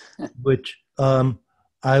 which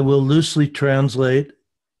I will loosely translate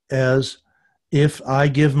as, if I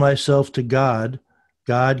give myself to God,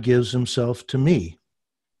 God gives himself to me.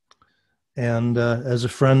 And as a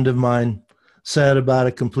friend of mine said about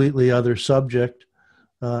a completely other subject,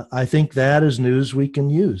 I think that is news we can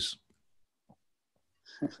use.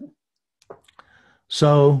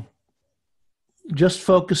 So just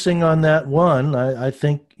focusing on that one, I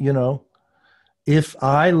think, if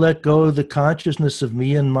I let go of the consciousness of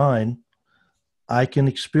me and mine, I can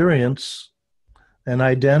experience an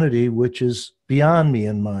identity which is beyond me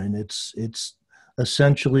and mine. It's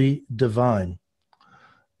essentially divine.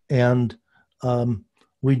 And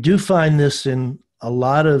we do find this in a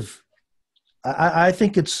lot of, I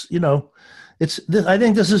think it's, I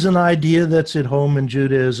think this is an idea that's at home in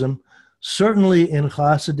Judaism, certainly in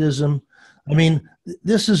Hasidism. I mean,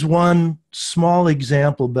 this is one small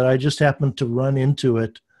example, but I just happened to run into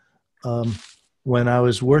it when I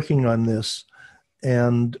was working on this.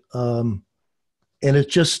 And it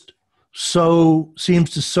just seems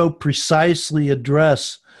to so precisely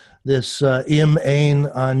address this im ein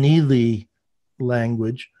ani li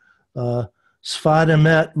language. Sfat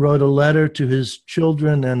Emet wrote a letter to his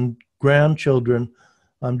children and grandchildren.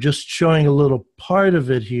 I'm just showing a little part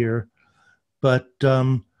of it here, but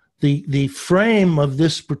the frame of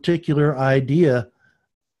this particular idea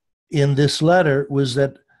in this letter was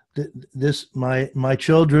that my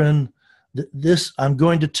children, I'm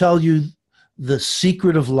going to tell you the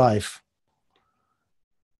secret of life.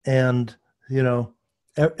 And,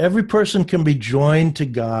 every person can be joined to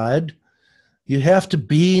God. You have to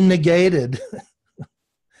be negated.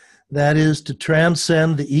 That is, to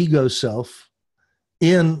transcend the ego self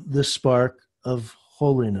in the spark of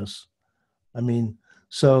holiness. I mean,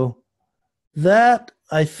 so that,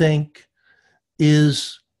 I think,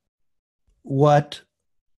 is what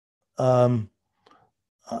ani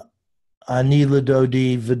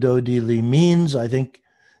ledodi v'dodi li means. I think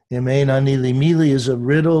im ein ani li mili is a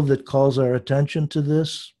riddle that calls our attention to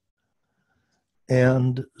this.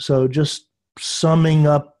 And so just summing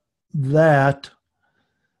up that,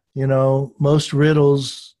 most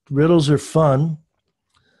riddles are fun.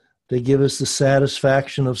 They give us the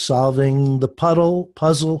satisfaction of solving the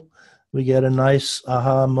puzzle. We get a nice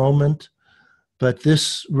aha moment. But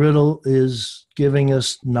this riddle is giving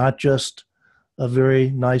us not just a very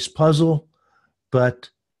nice puzzle, but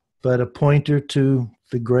a pointer to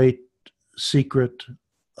the great secret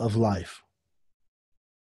of life.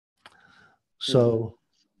 So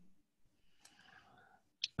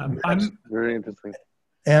I'm very interesting.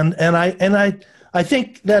 And I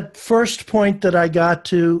think that first point that I got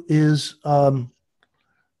to is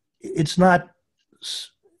it's not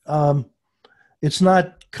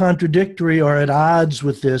contradictory or at odds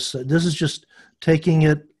with this. This is just taking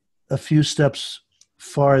it a few steps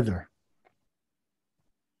farther.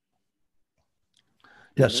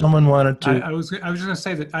 Yeah, someone wanted to. I was just going to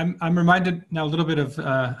say that I'm reminded now a little bit of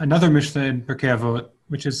another Mishnah in Pirkei Avot,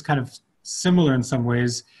 which is kind of similar in some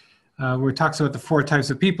ways, where it talks about the four types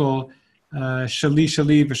of people: shali,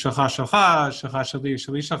 shali, v'shalcha, shalcha, shalcha, shali,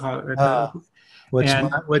 shali, shalcha.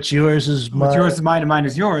 What's yours is mine. What's yours is mine, and mine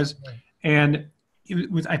is yours. And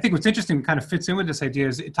I think what's interesting, kind of fits in with this idea,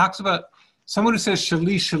 is it talks about someone who says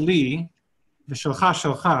shali, shali, the shalcha,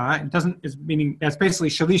 shalcha, it doesn't, is meaning, that's basically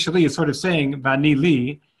shali, shali is sort of saying vani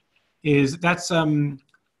li, that's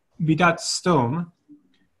midat stom.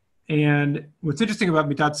 And what's interesting about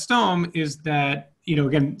midat stom is that,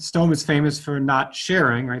 again, stom is famous for not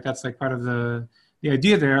sharing, right? That's like part of the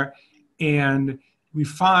idea there. And we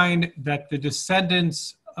find that the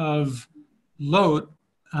descendants of Lot,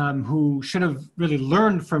 who should have really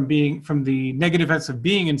learned from the negative effects of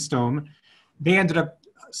being in Stom, they ended up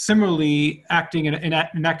similarly acting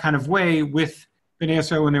in that kind of way with Bnei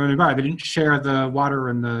Yisrael when they were in the Bar. They didn't share the water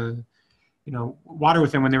and the water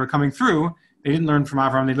with them when they were coming through. They didn't learn from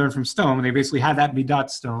Avram, they learned from Stom, and they basically had that midat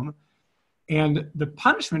Stom. And the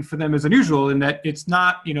punishment for them is unusual in that it's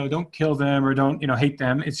not, don't kill them or don't, hate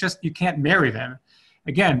them. It's just you can't marry them.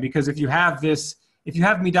 Again, because if you have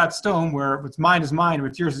midat Stom, where what's mine is mine,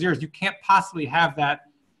 what's yours is yours, you can't possibly have that,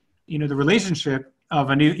 the relationship of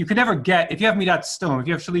you can never get, if you have midat Stom, if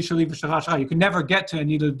you have shali, shali, v'shalcha, you can never get to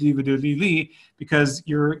ani ledodi li because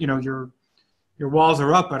your walls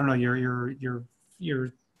are up. I don't know, your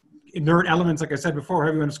inert elements, like I said before,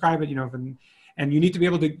 however you want to describe it, and you need to be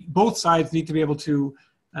able to, both sides need to be able to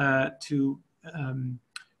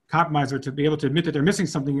compromise or to be able to admit that they're missing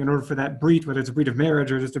something in order for that breed, whether it's a breed of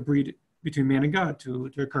marriage or just a breed between man and God to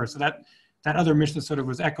occur. So that other Mishnah sort of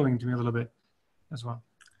was echoing to me a little bit as well.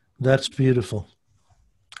 That's beautiful.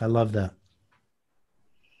 I love that.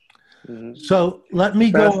 Mhm. So let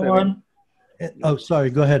me go Fascinating. on. Oh, sorry.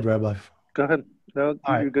 Go ahead, Rabbi. Go ahead. No, All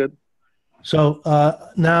right. you're good. So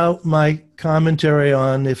now my commentary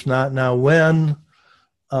on if not now when.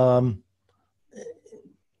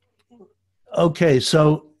 Okay,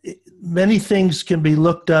 so many things can be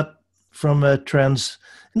looked up from a trans.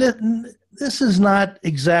 This is not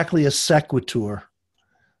exactly a sequitur,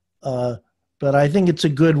 but I think it's a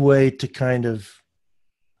good way to kind of.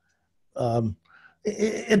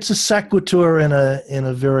 It's a sequitur in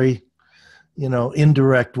a very,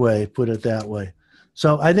 indirect way. Put it that way.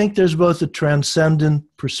 So I think there's both a transcendent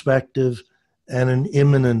perspective and an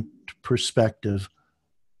immanent perspective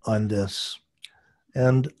on this.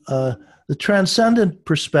 And the transcendent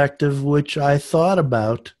perspective, which I thought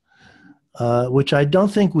about, which I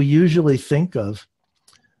don't think we usually think of,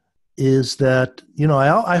 is that,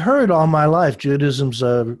 I heard all my life Judaism's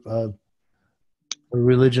a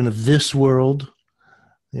religion of this world,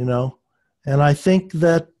 and I think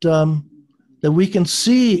that that we can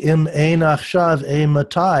see im ein achshav ein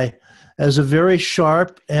matai as a very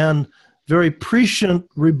sharp and very prescient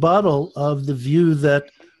rebuttal of the view that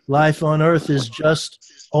life on earth is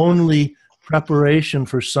just only preparation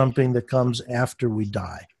for something that comes after we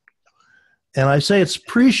die. And I say it's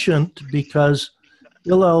prescient because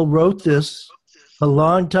Hillel wrote this a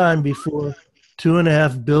long time before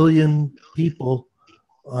 2.5 billion people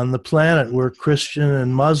on the planet were Christian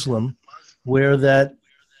and Muslim, where that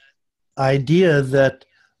idea that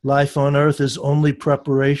life on earth is only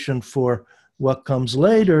preparation for what comes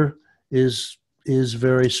later is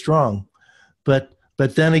very strong. But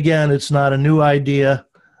then again, it's not a new idea.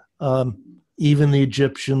 Even the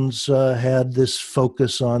Egyptians had this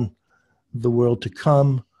focus on the world to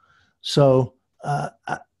come. So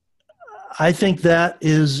I think that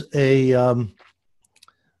is an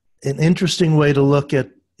interesting way to look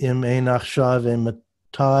at im ein achshav ein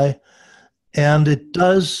matai, and it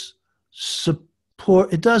does sequitur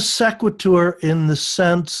in the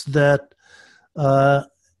sense that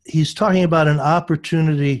he's talking about an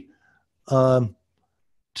opportunity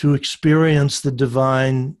to experience the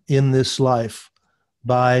divine in this life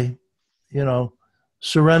by,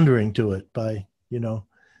 surrendering to it, by,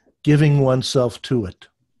 giving oneself to it.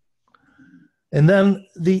 And then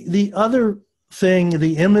the other thing,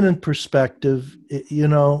 the immanent perspective,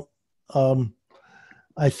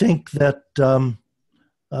 I think that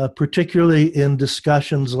particularly in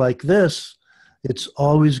discussions like this, it's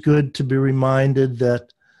always good to be reminded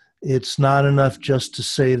that it's not enough just to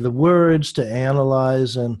say the words, to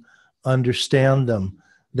analyze and understand them.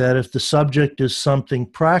 That if the subject is something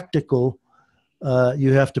practical,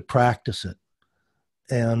 you have to practice it.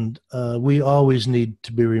 And we always need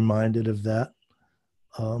to be reminded of that,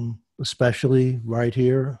 especially right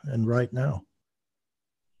here and right now.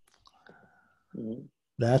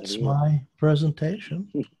 That's my presentation.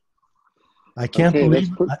 I can't believe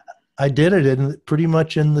I did it pretty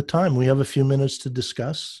much in the time. We have a few minutes to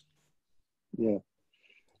discuss. Yeah,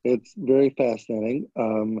 it's very fascinating.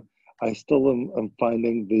 I still am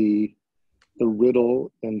finding the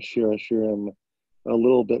riddle in Shir Hashirim a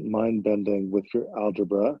little bit mind-bending with your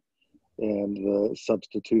algebra and the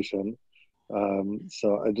substitution.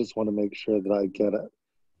 So I just want to make sure that I get it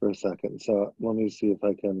for a second. So let me see if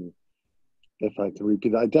I can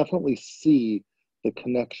repeat it. I definitely see the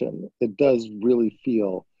connection. It does really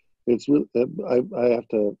feel. It's really. I have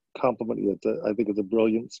to compliment you. I think it's a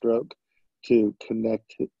brilliant stroke to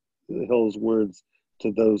connect Hill's words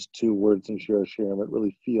to those two words in Shir Hashirim. It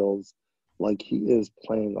really feels like he is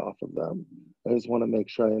playing off of them. I just want to make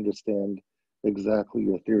sure I understand exactly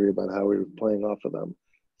your theory about how he was playing off of them.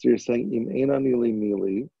 So you're saying im ein ani li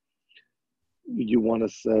mili. You want to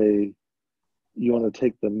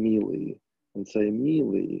take the mili and say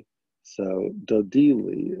mili. So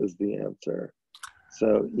dodili is the answer.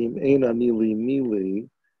 So im ein ani li mili.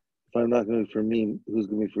 If I'm not going for me, who's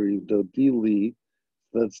going to be for you? Dodili.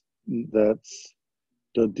 That's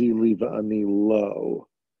dodili va'ani lo.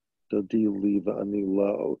 Dodili va'ani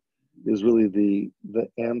lo is really the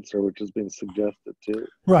answer which is being suggested too.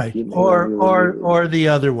 Right. Or the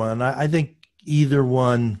other one. I think either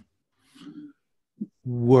one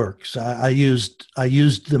works. I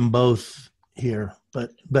used them both here,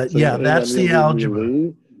 but so yeah, that's the algebra.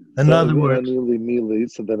 In other words, so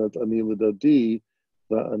then it's anila dodi,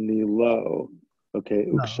 the anilo. Okay,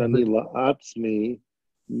 ukshani la'atzmi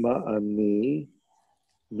ma'ani.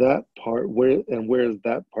 That part, where is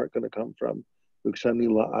that part going to come from? Ukshani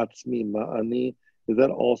la'atzmi ma'ani. Is that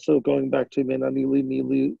also going back to menani li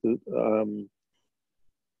mili?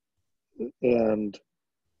 And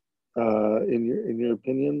in your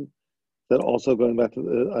opinion? That also going back to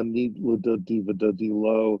the ani l'dodi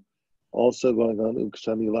lo, also going on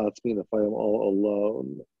ukshani latzmin if I am all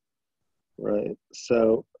alone, right?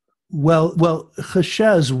 So well,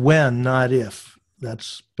 chesed is when, not if.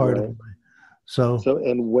 That's part of right. it. So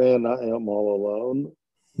And when I am all alone,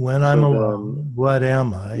 when so I'm then alone, what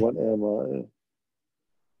am I? what am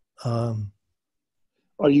I? Um,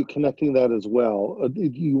 Are you connecting that as well?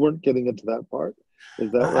 You weren't getting into that part.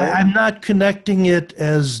 Is that right? I'm not connecting it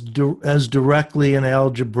as directly and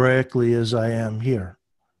algebraically as I am here.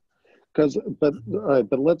 But all right,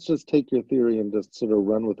 but let's just take your theory and just sort of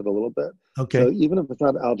run with it a little bit. Okay. So even if it's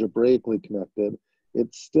not algebraically connected,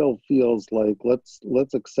 it still feels like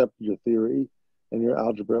let's accept your theory and your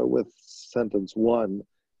algebra with sentence one.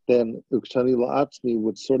 Then Ukshani La'atzmi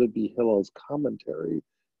would sort of be Hillel's commentary,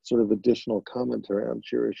 sort of additional commentary on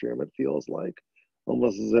Shir Hashirim, it feels like.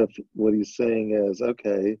 Almost as if what he's saying is,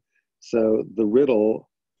 okay, so the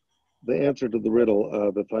answer to the riddle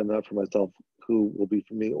of if I'm not for myself, who will be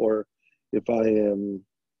for me? Or if I am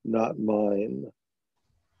not mine,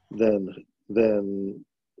 then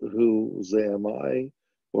whose am I?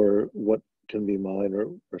 Or what can be mine,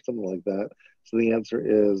 or something like that. So the answer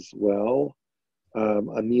is, well,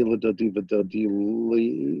 Anila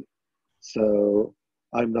Dodi. So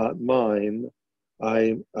I'm not mine.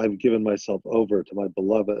 I've given myself over to my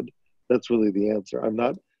beloved. That's really the answer. I'm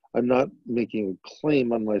not making a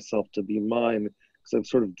claim on myself to be mine, because I've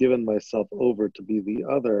sort of given myself over to be the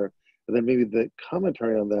other. And then maybe the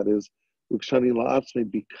commentary on that is Ukshani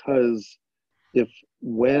La'atzmi, because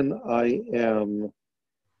when I am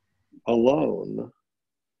alone,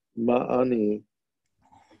 Ma'ani,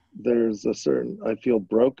 there's a certain, I feel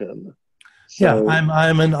broken. So, yeah,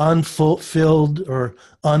 I'm an unfulfilled or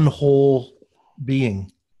unwhole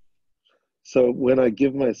being. So when I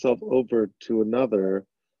give myself over to another,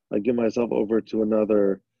 I give myself over to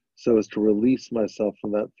another so as to release myself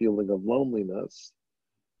from that feeling of loneliness,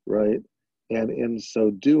 right? And in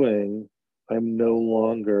so doing, I'm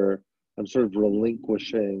sort of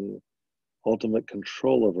relinquishing ultimate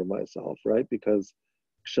control over myself, right? Because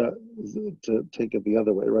to take it the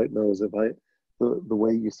other way, right? Knows if the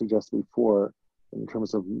way you suggested before in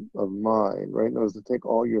terms of mind, right? Knows to take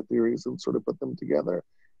all your theories and sort of put them together.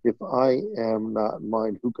 If I am not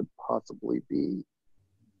mine, who could possibly be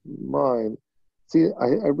mine? See,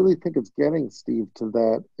 I really think it's getting, Steve, to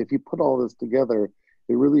that. If you put all this together,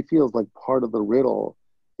 it really feels like part of the riddle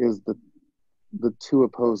is the two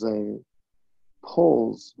opposing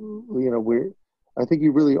poles. I think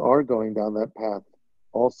you really are going down that path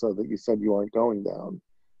also that you said you aren't going down,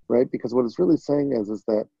 right? Because what it's really saying is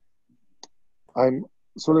that I'm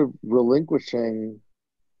sort of relinquishing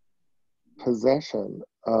possession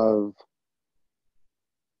of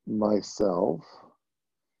myself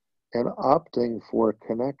and opting for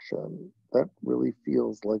connection. That really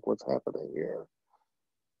feels like what's happening here.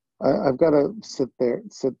 I've got to sit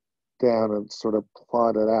down and sort of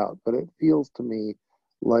plot it out, but it feels to me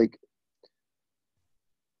like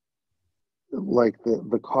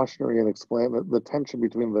the cautionary and the tension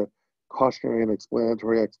between the cautionary and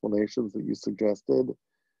explanatory explanations that you suggested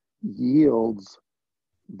yields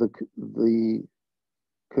the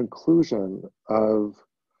conclusion of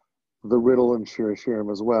the riddle in Shir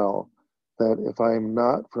Hashirim as well, that if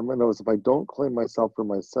I don't claim myself for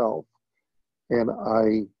myself and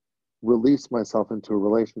I release myself into a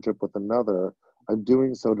relationship with another, I'm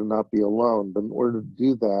doing so to not be alone. But in order to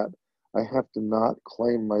do that, I have to not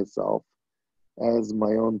claim myself as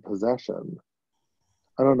my own possession.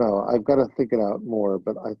 I don't know. I've got to think it out more,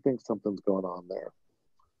 but I think something's going on there.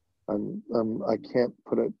 I can't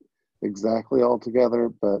put it exactly all together,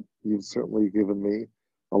 but you've certainly given me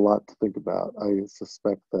a lot to think about. I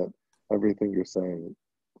suspect that everything you're saying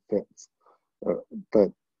fits.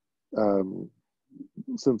 But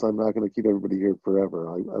since I'm not going to keep everybody here forever,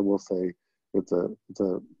 I will say it's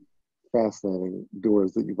a fascinating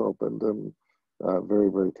doors that you've opened and very,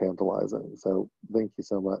 very tantalizing. So thank you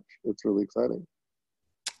so much. It's really exciting.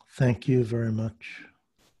 Thank you very much.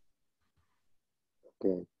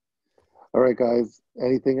 Okay. All right, guys.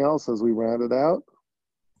 Anything else as we round it out?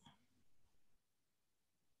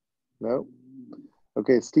 No?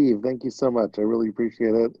 Okay, Steve, thank you so much. I really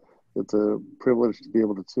appreciate it. It's a privilege to be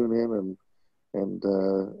able to tune in and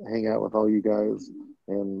hang out with all you guys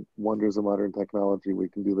and wonders of modern technology. We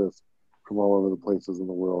can do this from all over the places in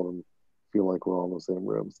the world and feel like we're all in the same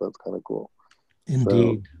room. So that's kind of cool.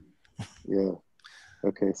 Indeed. So, yeah.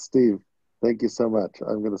 Okay, Steve, thank you so much.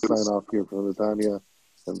 I'm going to sign off here from Netanya,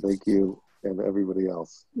 and thank you and everybody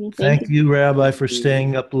else. Thank you, Rabbi, for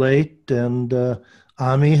staying up late. And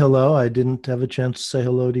Ami, hello. I didn't have a chance to say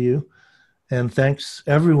hello to you. And thanks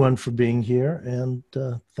everyone for being here. And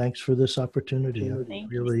thanks for this opportunity. I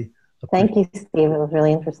really Thank appreciate you, Steve. It was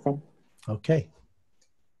really interesting. it. Okay.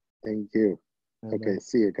 Thank you. Okay,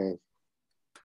 see you guys.